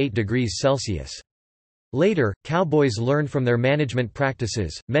 38 degrees Celsius. Later, cowboys learned from their management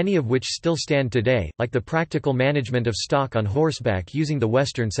practices, many of which still stand today, like the practical management of stock on horseback using the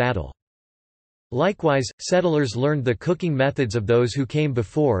western saddle. Likewise, settlers learned the cooking methods of those who came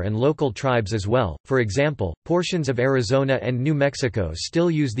before and local tribes as well. For example, portions of Arizona and New Mexico still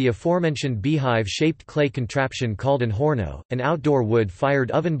use the aforementioned beehive-shaped clay contraption called an horno, an outdoor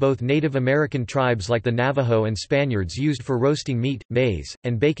wood-fired oven both Native American tribes like the Navajo and Spaniards used for roasting meat, maize,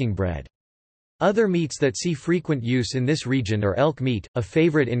 and baking bread. Other meats that see frequent use in this region are elk meat, a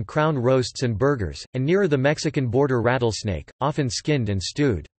favorite in crown roasts and burgers, and nearer the Mexican border rattlesnake, often skinned and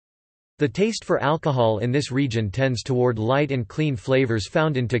stewed. The taste for alcohol in this region tends toward light and clean flavors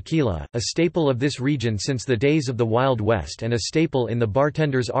found in tequila, a staple of this region since the days of the Wild West and a staple in the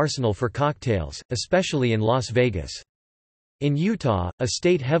bartender's arsenal for cocktails, especially in Las Vegas. In Utah, a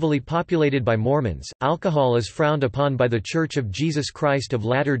state heavily populated by Mormons, alcohol is frowned upon by the Church of Jesus Christ of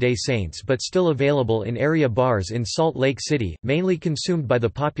Latter-day Saints but still available in area bars in Salt Lake City, mainly consumed by the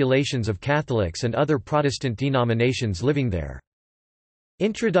populations of Catholics and other Protestant denominations living there.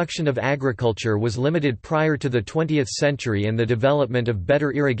 Introduction of agriculture was limited prior to the 20th century and the development of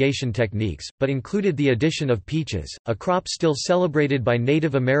better irrigation techniques, but included the addition of peaches, a crop still celebrated by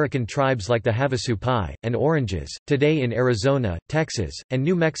Native American tribes like the Havasupai, and oranges. Today in Arizona, Texas, and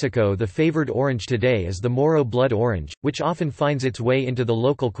New Mexico, the favored orange today is the Moro blood orange, which often finds its way into the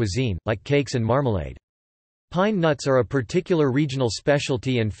local cuisine, like cakes and marmalade. Pine nuts are a particular regional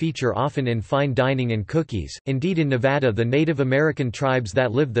specialty and feature often in fine dining and cookies. Indeed, in Nevada, the Native American tribes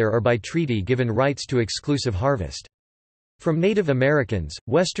that live there are by treaty given rights to exclusive harvest. From Native Americans,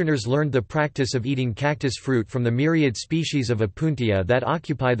 Westerners learned the practice of eating cactus fruit from the myriad species of Opuntia that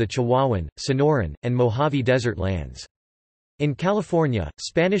occupy the Chihuahuan, Sonoran, and Mojave Desert lands. In California,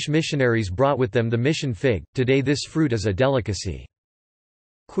 Spanish missionaries brought with them the mission fig. Today this fruit is a delicacy.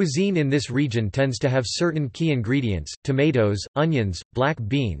 Cuisine in this region tends to have certain key ingredients: tomatoes, onions, black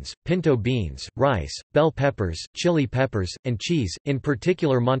beans, pinto beans, rice, bell peppers, chili peppers, and cheese, in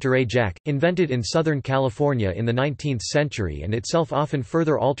particular Monterey Jack, invented in Southern California in the 19th century and itself often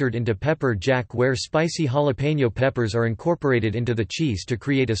further altered into pepper jack, where spicy jalapeno peppers are incorporated into the cheese to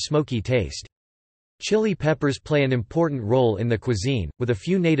create a smoky taste. Chili peppers play an important role in the cuisine, with a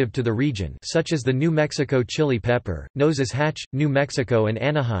few native to the region such as the New Mexico chili pepper, known as Hatch, New Mexico and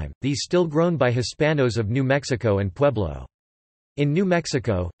Anaheim, these still grown by Hispanos of New Mexico and Pueblo. In New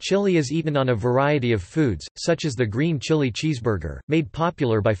Mexico, chili is eaten on a variety of foods, such as the green chili cheeseburger, made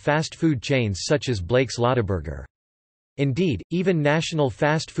popular by fast food chains such as Blake's Lottaburger. Indeed, even national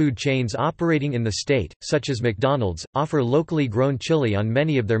fast food chains operating in the state, such as McDonald's, offer locally grown chili on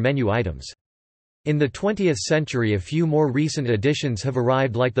many of their menu items. In the 20th century, a few more recent additions have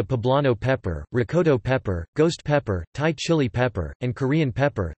arrived, like the poblano pepper, rocoto pepper, ghost pepper, Thai chili pepper, and Korean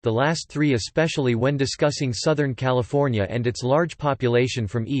pepper, the last three especially when discussing Southern California and its large population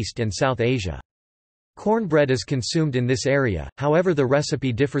from East and South Asia. Cornbread is consumed in this area, however the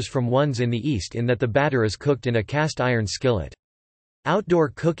recipe differs from ones in the East in that the batter is cooked in a cast-iron skillet. Outdoor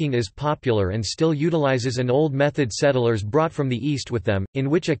cooking is popular and still utilizes an old method settlers brought from the East with them, in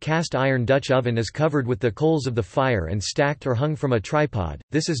which a cast-iron Dutch oven is covered with the coals of the fire and stacked or hung from a tripod.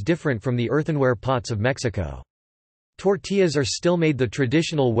 This is different from the earthenware pots of Mexico. Tortillas are still made the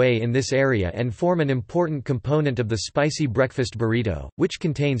traditional way in this area and form an important component of the spicy breakfast burrito, which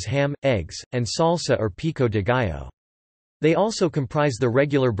contains ham, eggs, and salsa or pico de gallo. They also comprise the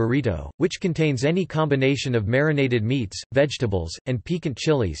regular burrito, which contains any combination of marinated meats, vegetables, and piquant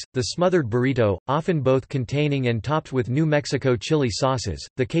chilies, the smothered burrito, often both containing and topped with New Mexico chili sauces,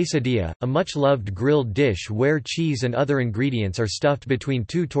 the quesadilla, a much-loved grilled dish where cheese and other ingredients are stuffed between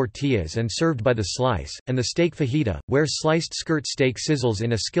two tortillas and served by the slice, and the steak fajita, where sliced skirt steak sizzles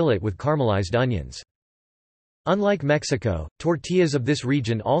in a skillet with caramelized onions. Unlike Mexico, tortillas of this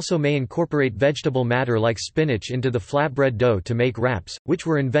region also may incorporate vegetable matter like spinach into the flatbread dough to make wraps, which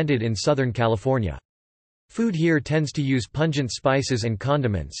were invented in Southern California. Food here tends to use pungent spices and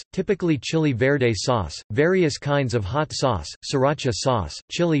condiments, typically chili verde sauce, various kinds of hot sauce, sriracha sauce,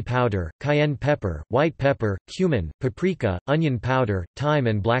 chili powder, cayenne pepper, white pepper, cumin, paprika, onion powder, thyme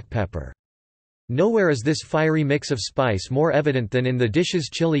and black pepper. Nowhere is this fiery mix of spice more evident than in the dishes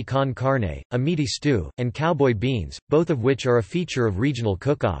chili con carne, a meaty stew, and cowboy beans, both of which are a feature of regional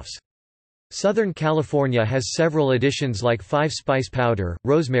cook-offs. Southern California has several additions like 5-spice powder,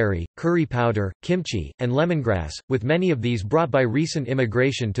 rosemary, curry powder, kimchi, and lemongrass, with many of these brought by recent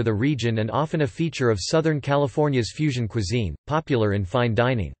immigration to the region and often a feature of Southern California's fusion cuisine, popular in fine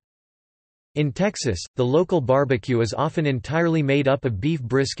dining. In Texas, the local barbecue is often entirely made up of beef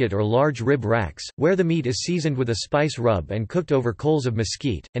brisket or large rib racks, where the meat is seasoned with a spice rub and cooked over coals of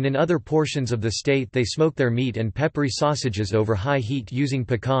mesquite, and in other portions of the state they smoke their meat and peppery sausages over high heat using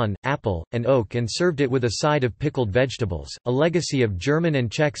pecan, apple, and oak and served it with a side of pickled vegetables, a legacy of German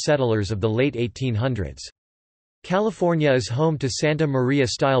and Czech settlers of the late 1800s. California is home to Santa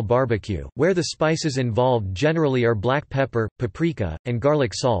Maria-style barbecue, where the spices involved generally are black pepper, paprika, and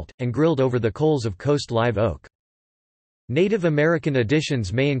garlic salt, and grilled over the coals of coast live oak. Native American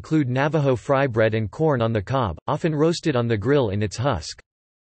additions may include Navajo fry bread and corn on the cob, often roasted on the grill in its husk.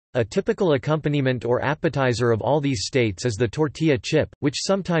 A typical accompaniment or appetizer of all these states is the tortilla chip, which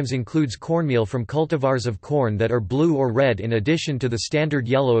sometimes includes cornmeal from cultivars of corn that are blue or red in addition to the standard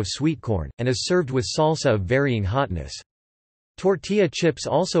yellow of sweet corn, and is served with salsa of varying hotness. Tortilla chips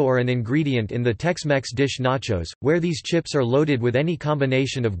also are an ingredient in the Tex-Mex dish nachos, where these chips are loaded with any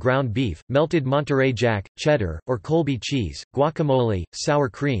combination of ground beef, melted Monterey Jack, cheddar, or Colby cheese, guacamole, sour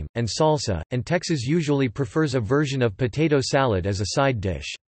cream, and salsa, and Texas usually prefers a version of potato salad as a side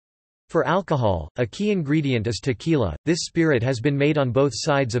dish. For alcohol, a key ingredient is tequila. This spirit has been made on both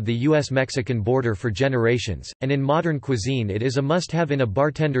sides of the U.S.-Mexican border for generations, and in modern cuisine it is a must-have in a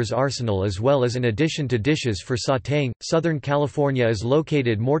bartender's arsenal as well as an addition to dishes for sautéing. Southern California is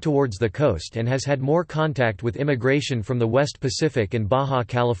located more towards the coast and has had more contact with immigration from the West Pacific and Baja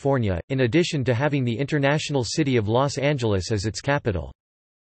California, in addition to having the international city of Los Angeles as its capital.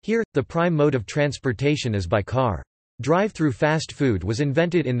 Here, the prime mode of transportation is by car. Drive-through fast food was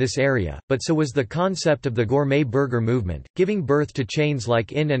invented in this area, but so was the concept of the gourmet burger movement, giving birth to chains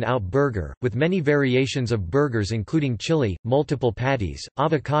like In-N-Out Burger, with many variations of burgers including chili, multiple patties,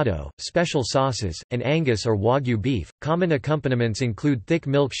 avocado, special sauces, and Angus or Wagyu beef. Common accompaniments include thick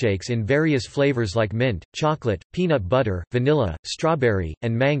milkshakes in various flavors like mint, chocolate, peanut butter, vanilla, strawberry,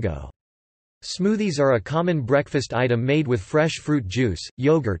 and mango. Smoothies are a common breakfast item made with fresh fruit juice,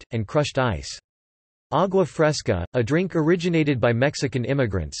 yogurt, and crushed ice. Agua fresca, a drink originated by Mexican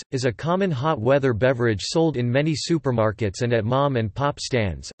immigrants, is a common hot weather beverage sold in many supermarkets and at mom and pop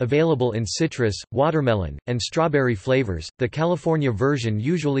stands, available in citrus, watermelon, and strawberry flavors. The California version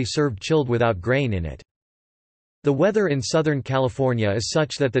usually served chilled without grain in it. The weather in Southern California is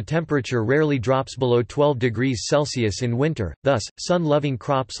such that the temperature rarely drops below 12 degrees Celsius in winter, thus, sun-loving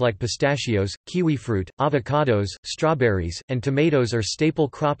crops like pistachios, kiwifruit, avocados, strawberries, and tomatoes are staple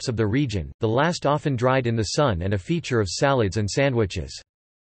crops of the region, the last often dried in the sun and a feature of salads and sandwiches.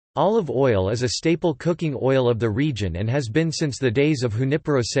 Olive oil is a staple cooking oil of the region and has been since the days of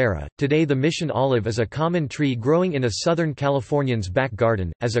Junipero serra. Today the mission olive is a common tree growing in a Southern Californian's back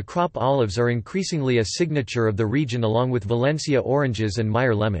garden, as a crop olives are increasingly a signature of the region along with Valencia oranges and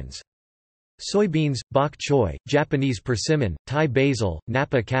Meyer lemons. Soybeans, bok choy, Japanese persimmon, Thai basil,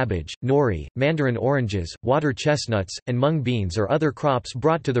 Napa cabbage, nori, mandarin oranges, water chestnuts, and mung beans are other crops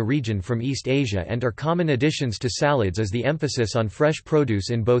brought to the region from East Asia and are common additions to salads as the emphasis on fresh produce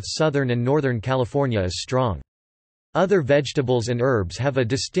in both Southern and Northern California is strong. Other vegetables and herbs have a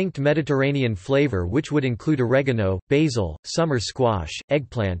distinct Mediterranean flavor which would include oregano, basil, summer squash,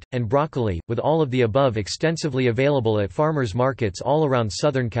 eggplant, and broccoli, with all of the above extensively available at farmers markets all around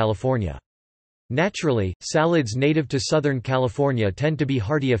Southern California. Naturally, salads native to Southern California tend to be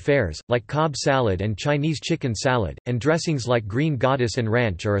hearty affairs, like Cobb salad and Chinese chicken salad, and dressings like Green Goddess and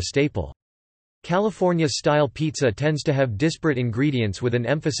ranch are a staple. California-style pizza tends to have disparate ingredients with an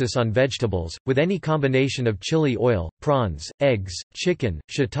emphasis on vegetables, with any combination of chili oil, prawns, eggs, chicken,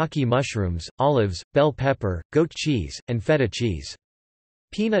 shiitake mushrooms, olives, bell pepper, goat cheese, and feta cheese.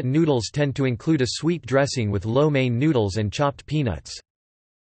 Peanut noodles tend to include a sweet dressing with lo mein noodles and chopped peanuts.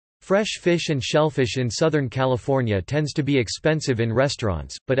 Fresh fish and shellfish in Southern California tends to be expensive in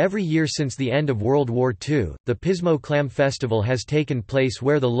restaurants, but every year since the end of World War II, the Pismo Clam Festival has taken place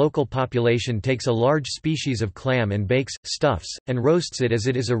where the local population takes a large species of clam and bakes, stuffs, and roasts it as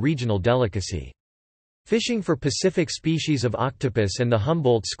it is a regional delicacy. Fishing for Pacific species of octopus and the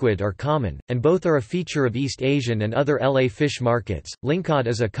Humboldt squid are common, and both are a feature of East Asian and other LA fish markets. Lingcod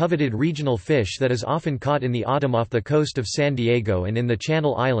is a coveted regional fish that is often caught in the autumn off the coast of San Diego and in the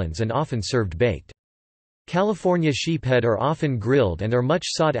Channel Islands and often served baked. California sheephead are often grilled and are much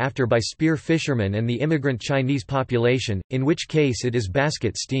sought after by spear fishermen and the immigrant Chinese population, in which case it is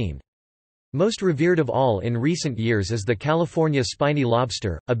basket steamed. Most revered of all in recent years is the California spiny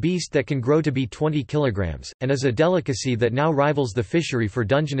lobster, a beast that can grow to be 20 kilograms, and is a delicacy that now rivals the fishery for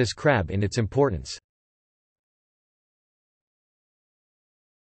Dungeness crab in its importance.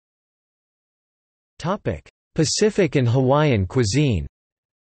 Pacific and Hawaiian cuisine.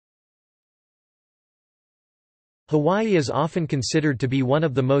 Hawaii is often considered to be one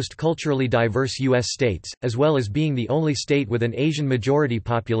of the most culturally diverse U.S. states, as well as being the only state with an Asian majority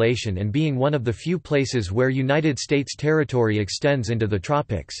population and being one of the few places where United States territory extends into the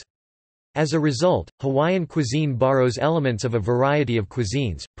tropics. As a result, Hawaiian cuisine borrows elements of a variety of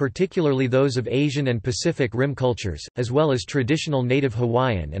cuisines, particularly those of Asian and Pacific Rim cultures, as well as traditional native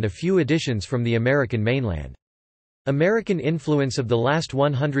Hawaiian and a few additions from the American mainland. American influence of the last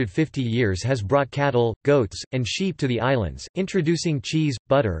 150 years has brought cattle, goats, and sheep to the islands, introducing cheese,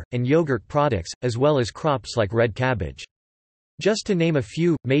 butter, and yogurt products, as well as crops like red cabbage. Just to name a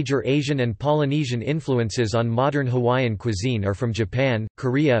few, major Asian and Polynesian influences on modern Hawaiian cuisine are from Japan,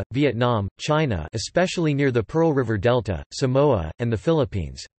 Korea, Vietnam, China, especially near the Pearl River Delta, Samoa, and the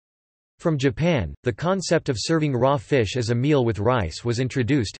Philippines. From Japan, the concept of serving raw fish as a meal with rice was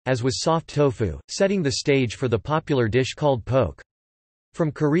introduced, as was soft tofu, setting the stage for the popular dish called poke.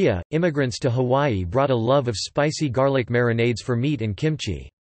 From Korea, immigrants to Hawaii brought a love of spicy garlic marinades for meat and kimchi.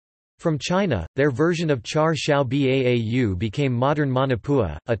 From China, their version of char siu baau became modern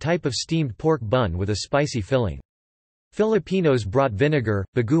manapua, a type of steamed pork bun with a spicy filling. Filipinos brought vinegar,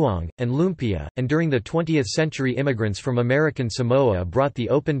 bagoong, and lumpia, and during the 20th century immigrants from American Samoa brought the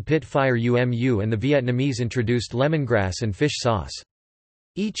open-pit fire umu and the Vietnamese introduced lemongrass and fish sauce.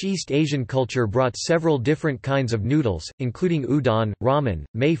 Each East Asian culture brought several different kinds of noodles, including udon, ramen,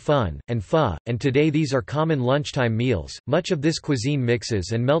 mei fun, and pho, and today these are common lunchtime meals. Much of this cuisine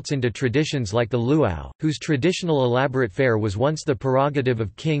mixes and melts into traditions like the luau, whose traditional elaborate fare was once the prerogative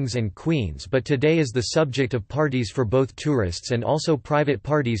of kings and queens but today is the subject of parties for both tourists and also private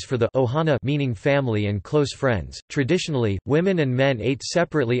parties for the ohana, meaning family and close friends. Traditionally, women and men ate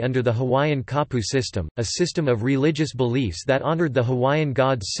separately under the Hawaiian kapu system, a system of religious beliefs that honored the Hawaiian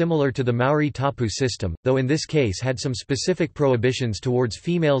gods similar to the Maori tapu system, though in this case had some specific prohibitions towards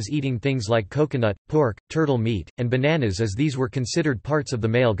females eating things like coconut, pork, turtle meat, and bananas as these were considered parts of the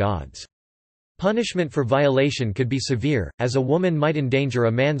male gods. Punishment for violation could be severe, as a woman might endanger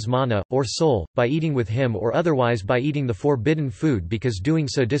a man's mana, or soul, by eating with him or otherwise by eating the forbidden food because doing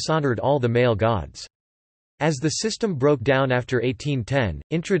so dishonored all the male gods. As the system broke down after 1810,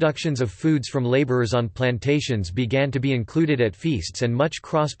 introductions of foods from laborers on plantations began to be included at feasts and much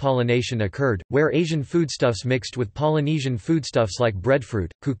cross-pollination occurred, where Asian foodstuffs mixed with Polynesian foodstuffs like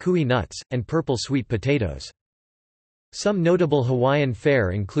breadfruit, kukui nuts, and purple sweet potatoes. Some notable Hawaiian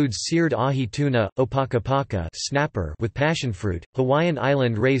fare includes seared ahi tuna, opakapaka snapper with passionfruit, Hawaiian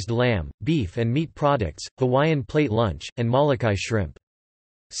island raised lamb, beef and meat products, Hawaiian plate lunch, and Molokai shrimp.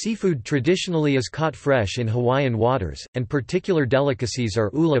 Seafood traditionally is caught fresh in Hawaiian waters, and particular delicacies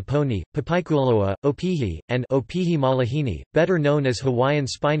are ula poni, papaikualoa, opihi, and opihi malahini, better known as Hawaiian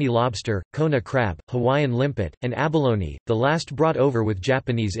spiny lobster, kona crab, Hawaiian limpet, and abalone, the last brought over with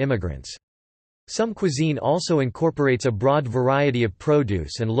Japanese immigrants. Some cuisine also incorporates a broad variety of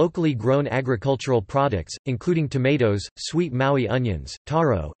produce and locally grown agricultural products, including tomatoes, sweet Maui onions,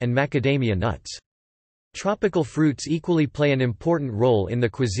 taro, and macadamia nuts. Tropical fruits equally play an important role in the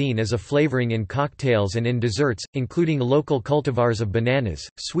cuisine as a flavoring in cocktails and in desserts, including local cultivars of bananas,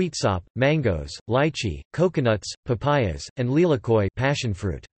 sweetsop, mangoes, lychee, coconuts, papayas, and lilikoi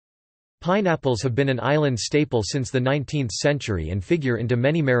passionfruit. Pineapples have been an island staple since the 19th century and figure into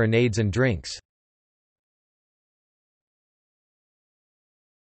many marinades and drinks.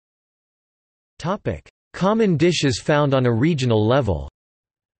 Common dishes found on a regional level.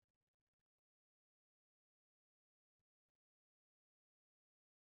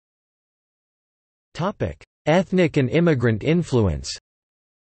 Ethnic and immigrant influence.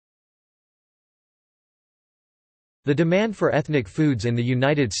 The demand for ethnic foods in the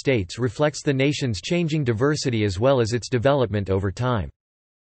United States reflects the nation's changing diversity as well as its development over time.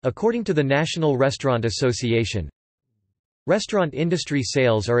 According to the National Restaurant Association, restaurant industry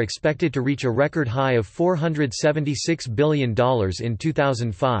sales are expected to reach a record high of $476 billion in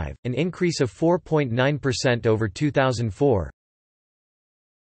 2005, an increase of 4.9% over 2004.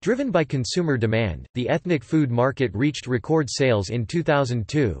 Driven by consumer demand, the ethnic food market reached record sales in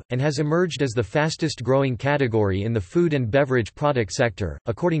 2002, and has emerged as the fastest-growing category in the food and beverage product sector,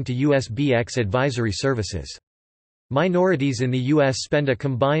 according to USBX Advisory Services. Minorities in the U.S. spend a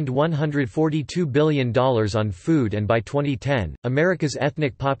combined $142 billion on food, and by 2010, America's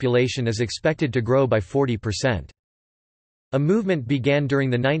ethnic population is expected to grow by 40%. A movement began during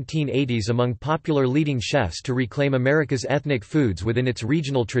the 1980s among popular leading chefs to reclaim America's ethnic foods within its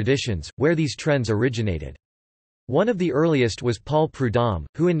regional traditions, where these trends originated. One of the earliest was Paul Prudhomme,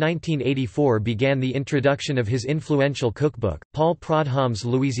 who in 1984 began the introduction of his influential cookbook, Paul Prudhomme's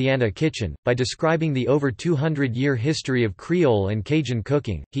Louisiana Kitchen. By describing the over 200-year history of Creole and Cajun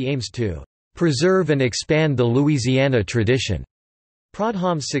cooking, he aims to preserve and expand the Louisiana tradition.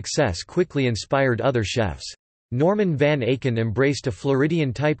 Prudhomme's success quickly inspired other chefs. Norman Van Aken embraced a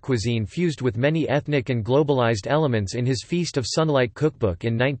Floridian-type cuisine fused with many ethnic and globalized elements in his Feast of Sunlight cookbook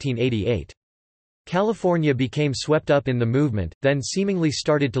in 1988. California became swept up in the movement, then seemingly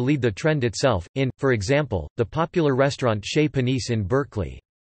started to lead the trend itself, for example, the popular restaurant Chez Panisse in Berkeley.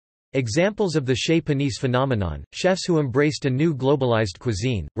 Examples of the Chez Panisse phenomenon, chefs who embraced a new globalized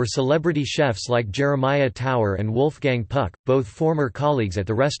cuisine, were celebrity chefs like Jeremiah Tower and Wolfgang Puck, both former colleagues at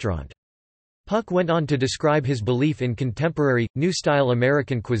the restaurant. Puck went on to describe his belief in contemporary, new-style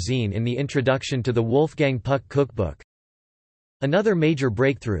American cuisine in the introduction to the Wolfgang Puck cookbook. Another major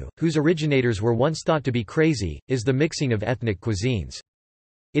breakthrough, whose originators were once thought to be crazy, is the mixing of ethnic cuisines.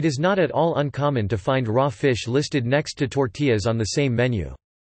 It is not at all uncommon to find raw fish listed next to tortillas on the same menu.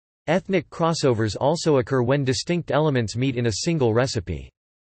 Ethnic crossovers also occur when distinct elements meet in a single recipe.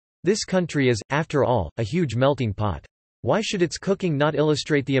 This country is, after all, a huge melting pot. Why should its cooking not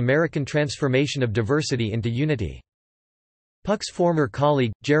illustrate the American transformation of diversity into unity? Puck's former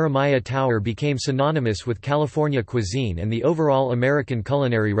colleague, Jeremiah Tower, became synonymous with California cuisine and the overall American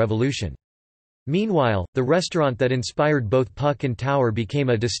culinary revolution. Meanwhile, the restaurant that inspired both Puck and Tower became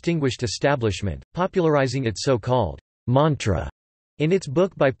a distinguished establishment, popularizing its so-called mantra in its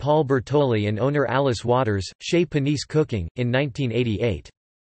book by Paul Bertoli and owner Alice Waters, Chez Panisse Cooking, in 1988.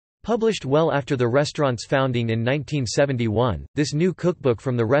 Published well after the restaurant's founding in 1971, this new cookbook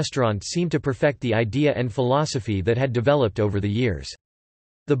from the restaurant seemed to perfect the idea and philosophy that had developed over the years.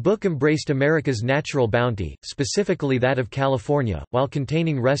 The book embraced America's natural bounty, specifically that of California, while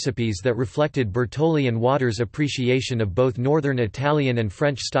containing recipes that reflected Bertoli and Waters' appreciation of both Northern Italian and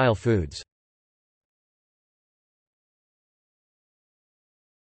French-style foods.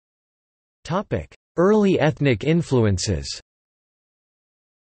 Early ethnic influences.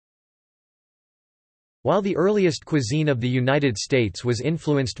 While the earliest cuisine of the United States was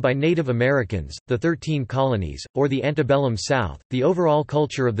influenced by Native Americans, the 13 colonies, or the antebellum South, the overall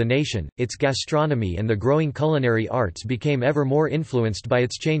culture of the nation, its gastronomy and the growing culinary arts became ever more influenced by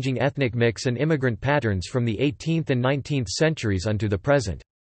its changing ethnic mix and immigrant patterns from the 18th and 19th centuries unto the present.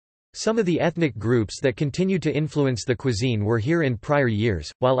 Some of the ethnic groups that continued to influence the cuisine were here in prior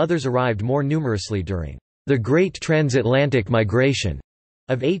years, while others arrived more numerously during the Great Transatlantic Migration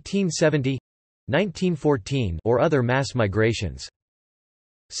of 1870, 1914, or other mass migrations.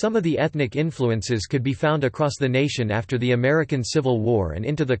 Some of the ethnic influences could be found across the nation after the American Civil War and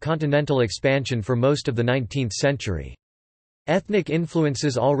into the continental expansion for most of the 19th century. Ethnic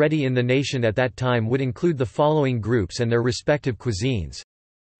influences already in the nation at that time would include the following groups and their respective cuisines.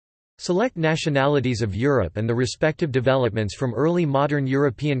 Select nationalities of Europe and the respective developments from early modern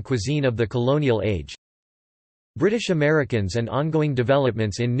European cuisine of the colonial age. British Americans and ongoing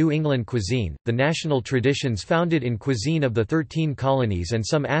developments in New England cuisine, the national traditions founded in cuisine of the 13 colonies and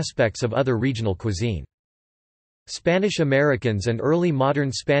some aspects of other regional cuisine. Spanish Americans and early modern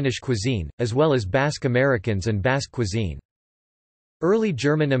Spanish cuisine, as well as Basque Americans and Basque cuisine. Early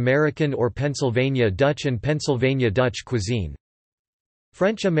German American or Pennsylvania Dutch and Pennsylvania Dutch cuisine.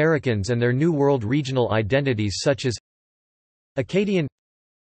 French Americans and their New World regional identities such as Acadian,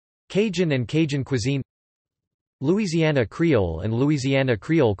 Cajun and Cajun cuisine, Louisiana Creole and Louisiana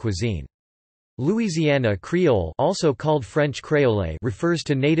Creole cuisine. Louisiana Creole, also called French Créole, refers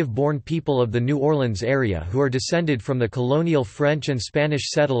to native-born people of the New Orleans area who are descended from the colonial French and Spanish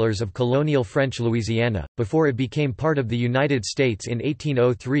settlers of colonial French Louisiana, before it became part of the United States in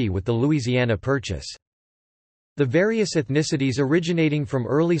 1803 with the Louisiana Purchase. The various ethnicities originating from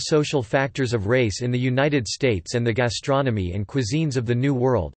early social factors of race in the United States and the gastronomy and cuisines of the New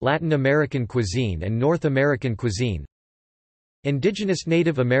World, Latin American cuisine and North American cuisine. Indigenous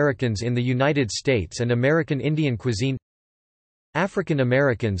Native Americans in the United States and American Indian cuisine. African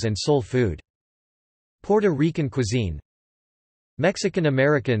Americans and soul food. Puerto Rican cuisine. Mexican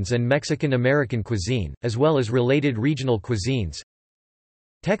Americans and Mexican American cuisine, as well as related regional cuisines.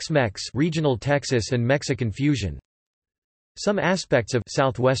 Tex-Mex, regional Texas and Mexican fusion. Some aspects of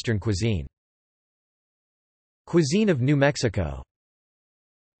Southwestern cuisine. Cuisine of New Mexico.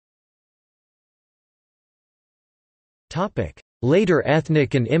 Topic: Later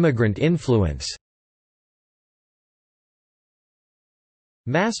ethnic and immigrant influence.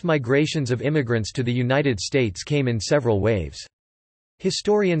 Mass migrations of immigrants to the United States came in several waves.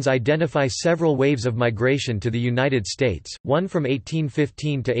 Historians identify several waves of migration to the United States, one from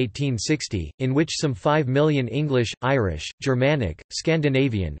 1815 to 1860, in which some 5 million English, Irish, Germanic,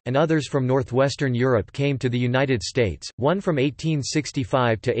 Scandinavian, and others from northwestern Europe came to the United States, one from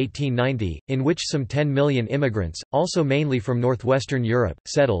 1865 to 1890, in which some 10 million immigrants, also mainly from northwestern Europe,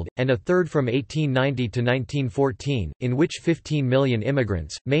 settled, and a third from 1890 to 1914, in which 15 million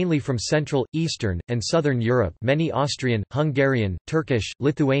immigrants, mainly from Central, Eastern, and Southern Europe, many Austrian, Hungarian, Turkish,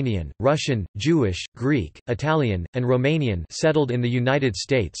 Lithuanian, Russian, Jewish, Greek, Italian, and Romanian settled in the United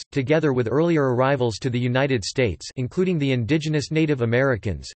States, together with earlier arrivals to the United States including the indigenous Native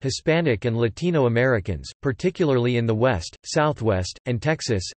Americans, Hispanic and Latino Americans, particularly in the West, Southwest, and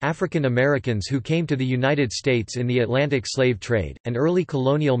Texas, African Americans who came to the United States in the Atlantic slave trade, and early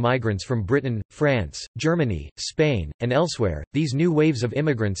colonial migrants from Britain, France, Germany, Spain, and elsewhere. These new waves of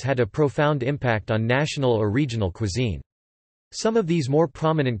immigrants had a profound impact on national or regional cuisine. Some of these more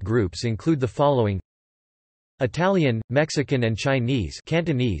prominent groups include the following: Italian, Mexican and Chinese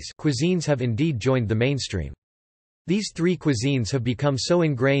Cantonese cuisines have indeed joined the mainstream. These three cuisines have become so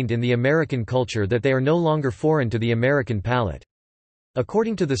ingrained in the American culture that they are no longer foreign to the American palate.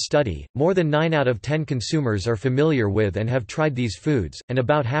 According to the study, more than 9 out of 10 consumers are familiar with and have tried these foods, and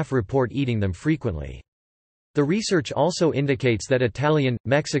about half report eating them frequently. The research also indicates that Italian,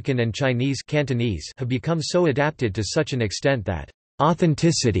 Mexican and Chinese Cantonese have become so adapted to such an extent that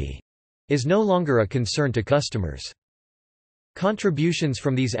authenticity is no longer a concern to customers. Contributions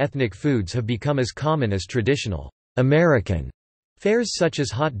from these ethnic foods have become as common as traditional American fares such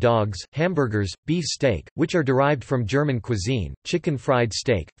as hot dogs, hamburgers, beef steak, which are derived from German cuisine. Chicken fried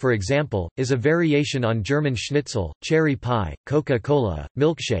steak, for example, is a variation on German schnitzel, cherry pie, Coca-Cola,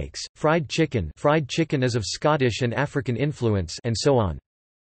 milkshakes, fried chicken is of Scottish and African influence, and so on.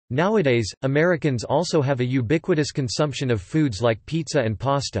 Nowadays, Americans also have a ubiquitous consumption of foods like pizza and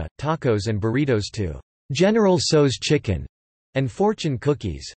pasta, tacos and burritos to General Tso's chicken and fortune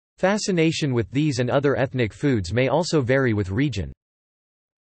cookies. Fascination with these and other ethnic foods may also vary with region.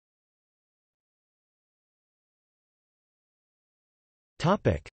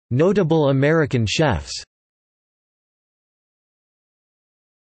 Notable American chefs.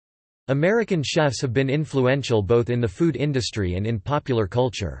 American chefs have been influential both in the food industry and in popular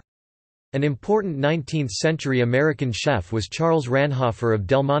culture. An important 19th-century American chef was Charles Ranhofer of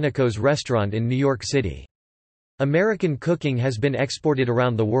Delmonico's restaurant in New York City. American cooking has been exported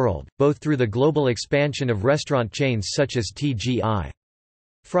around the world, both through the global expansion of restaurant chains such as TGI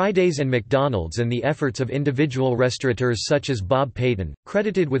Fridays and McDonald's and the efforts of individual restaurateurs such as Bob Payton,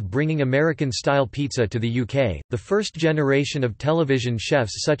 credited with bringing American-style pizza to the UK. The first generation of television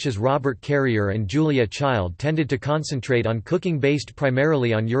chefs such as Robert Carrier and Julia Child tended to concentrate on cooking based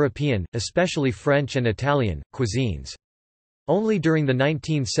primarily on European, especially French and Italian, cuisines. Only during the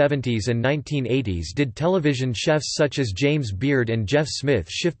 1970s and 1980s did television chefs such as James Beard and Jeff Smith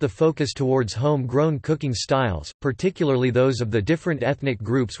shift the focus towards home-grown cooking styles, particularly those of the different ethnic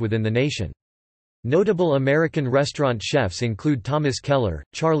groups within the nation. Notable American restaurant chefs include Thomas Keller,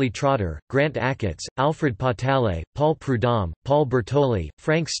 Charlie Trotter, Grant Achatz, Alfred Patale, Paul Prudhomme, Paul Bertoli,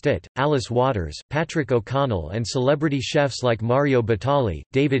 Frank Stitt, Alice Waters, Patrick O'Connell and celebrity chefs like Mario Batali,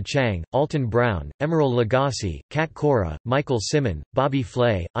 David Chang, Alton Brown, Emeril Lagasse, Kat Cora, Michael Simon, Bobby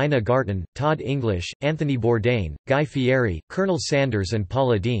Flay, Ina Garten, Todd English, Anthony Bourdain, Guy Fieri, Colonel Sanders and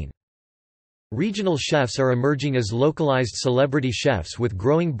Paula Deen. Regional chefs are emerging as localized celebrity chefs with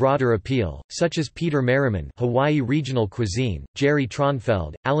growing broader appeal, such as Peter Merriman, Hawaii Regional Cuisine, Jerry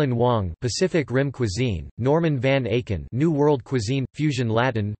Tronfeld, Alan Wong, Pacific Rim Cuisine, Norman Van Aken, New World Cuisine, Fusion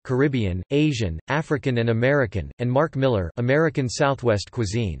Latin, Caribbean, Asian, African and American, and Mark Miller, American Southwest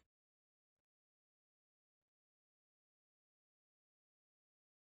Cuisine.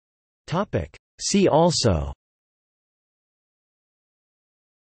 Topic: See also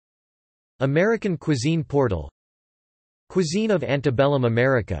American Cuisine Portal, Cuisine of Antebellum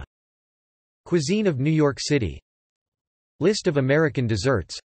America, Cuisine of New York City, List of American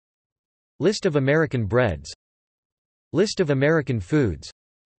desserts, List of American breads, List of American foods,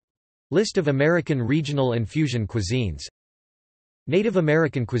 List of American regional and fusion cuisines, Native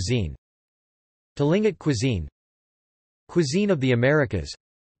American cuisine, Tlingit cuisine, Cuisine of the Americas,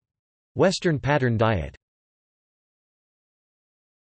 Western pattern diet.